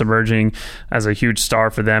 Brown just emerging as a huge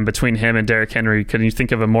star for them. Between him and Derrick Henry, can you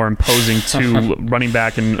think of a more imposing 2 running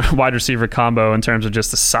back and wide receiver combo in terms of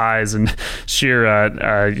just the size and sheer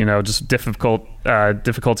just difficulty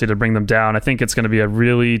to bring them down? I think it's going to be a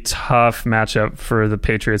really tough matchup for the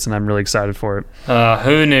Patriots, and I'm really excited for it.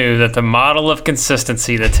 Who knew that the model of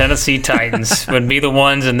consistency, the Tennessee Titans, would be the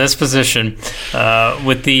ones in this position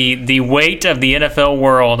with the weight of the NFL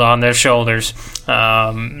world on their shoulders. There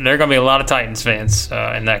are going to be a lot of Titans fans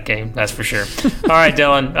in that game, that's for sure. All right,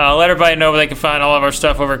 Dylan, let everybody know where they can find all of our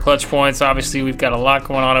stuff over at Clutch Points. Obviously, we've got a lot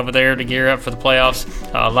going on over there to gear up for the playoffs.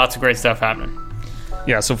 Lots of great stuff happening.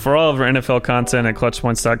 Yeah, so for all of our NFL content at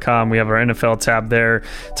ClutchPoints.com, we have our NFL tab there.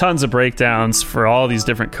 Tons of breakdowns for all these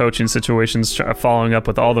different coaching situations, following up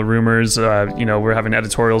with all the rumors. We're having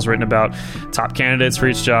editorials written about top candidates for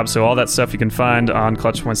each job. So all that stuff you can find on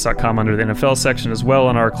ClutchPoints.com under the NFL section, as well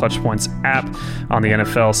on our Clutch Points app on the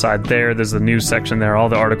NFL side there. There's the news section there. All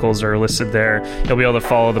the articles are listed there. You'll be able to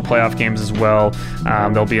follow the playoff games as well.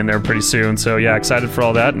 They'll be in there pretty soon. So yeah, excited for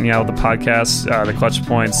all that. And yeah, the podcast, the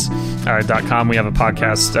ClutchPoints.com, we have a podcast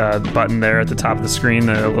button there at the top of the screen,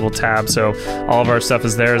 a little tab, so all of our stuff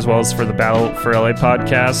is there, as well as for the Battle for LA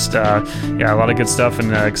podcast. A lot of good stuff,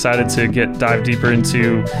 and excited to dive deeper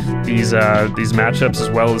into these matchups, as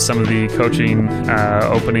well as some of the coaching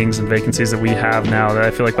openings and vacancies that we have now, that I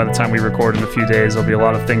feel like by the time we record in a few days, there'll be a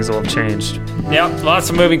lot of things that will have changed. Yeah, lots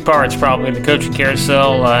of moving parts probably in the coaching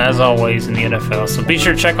carousel, as always in the NFL, so be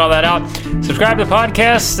sure to check all that out. Subscribe to the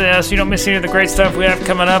podcast so you don't miss any of the great stuff we have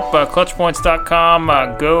coming up. ClutchPoints.com,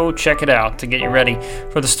 go check it out to get you ready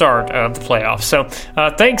for the start of the playoffs. So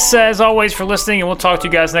thanks as always for listening, and we'll talk to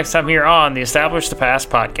you guys next time here on the Establish the Pass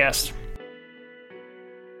podcast.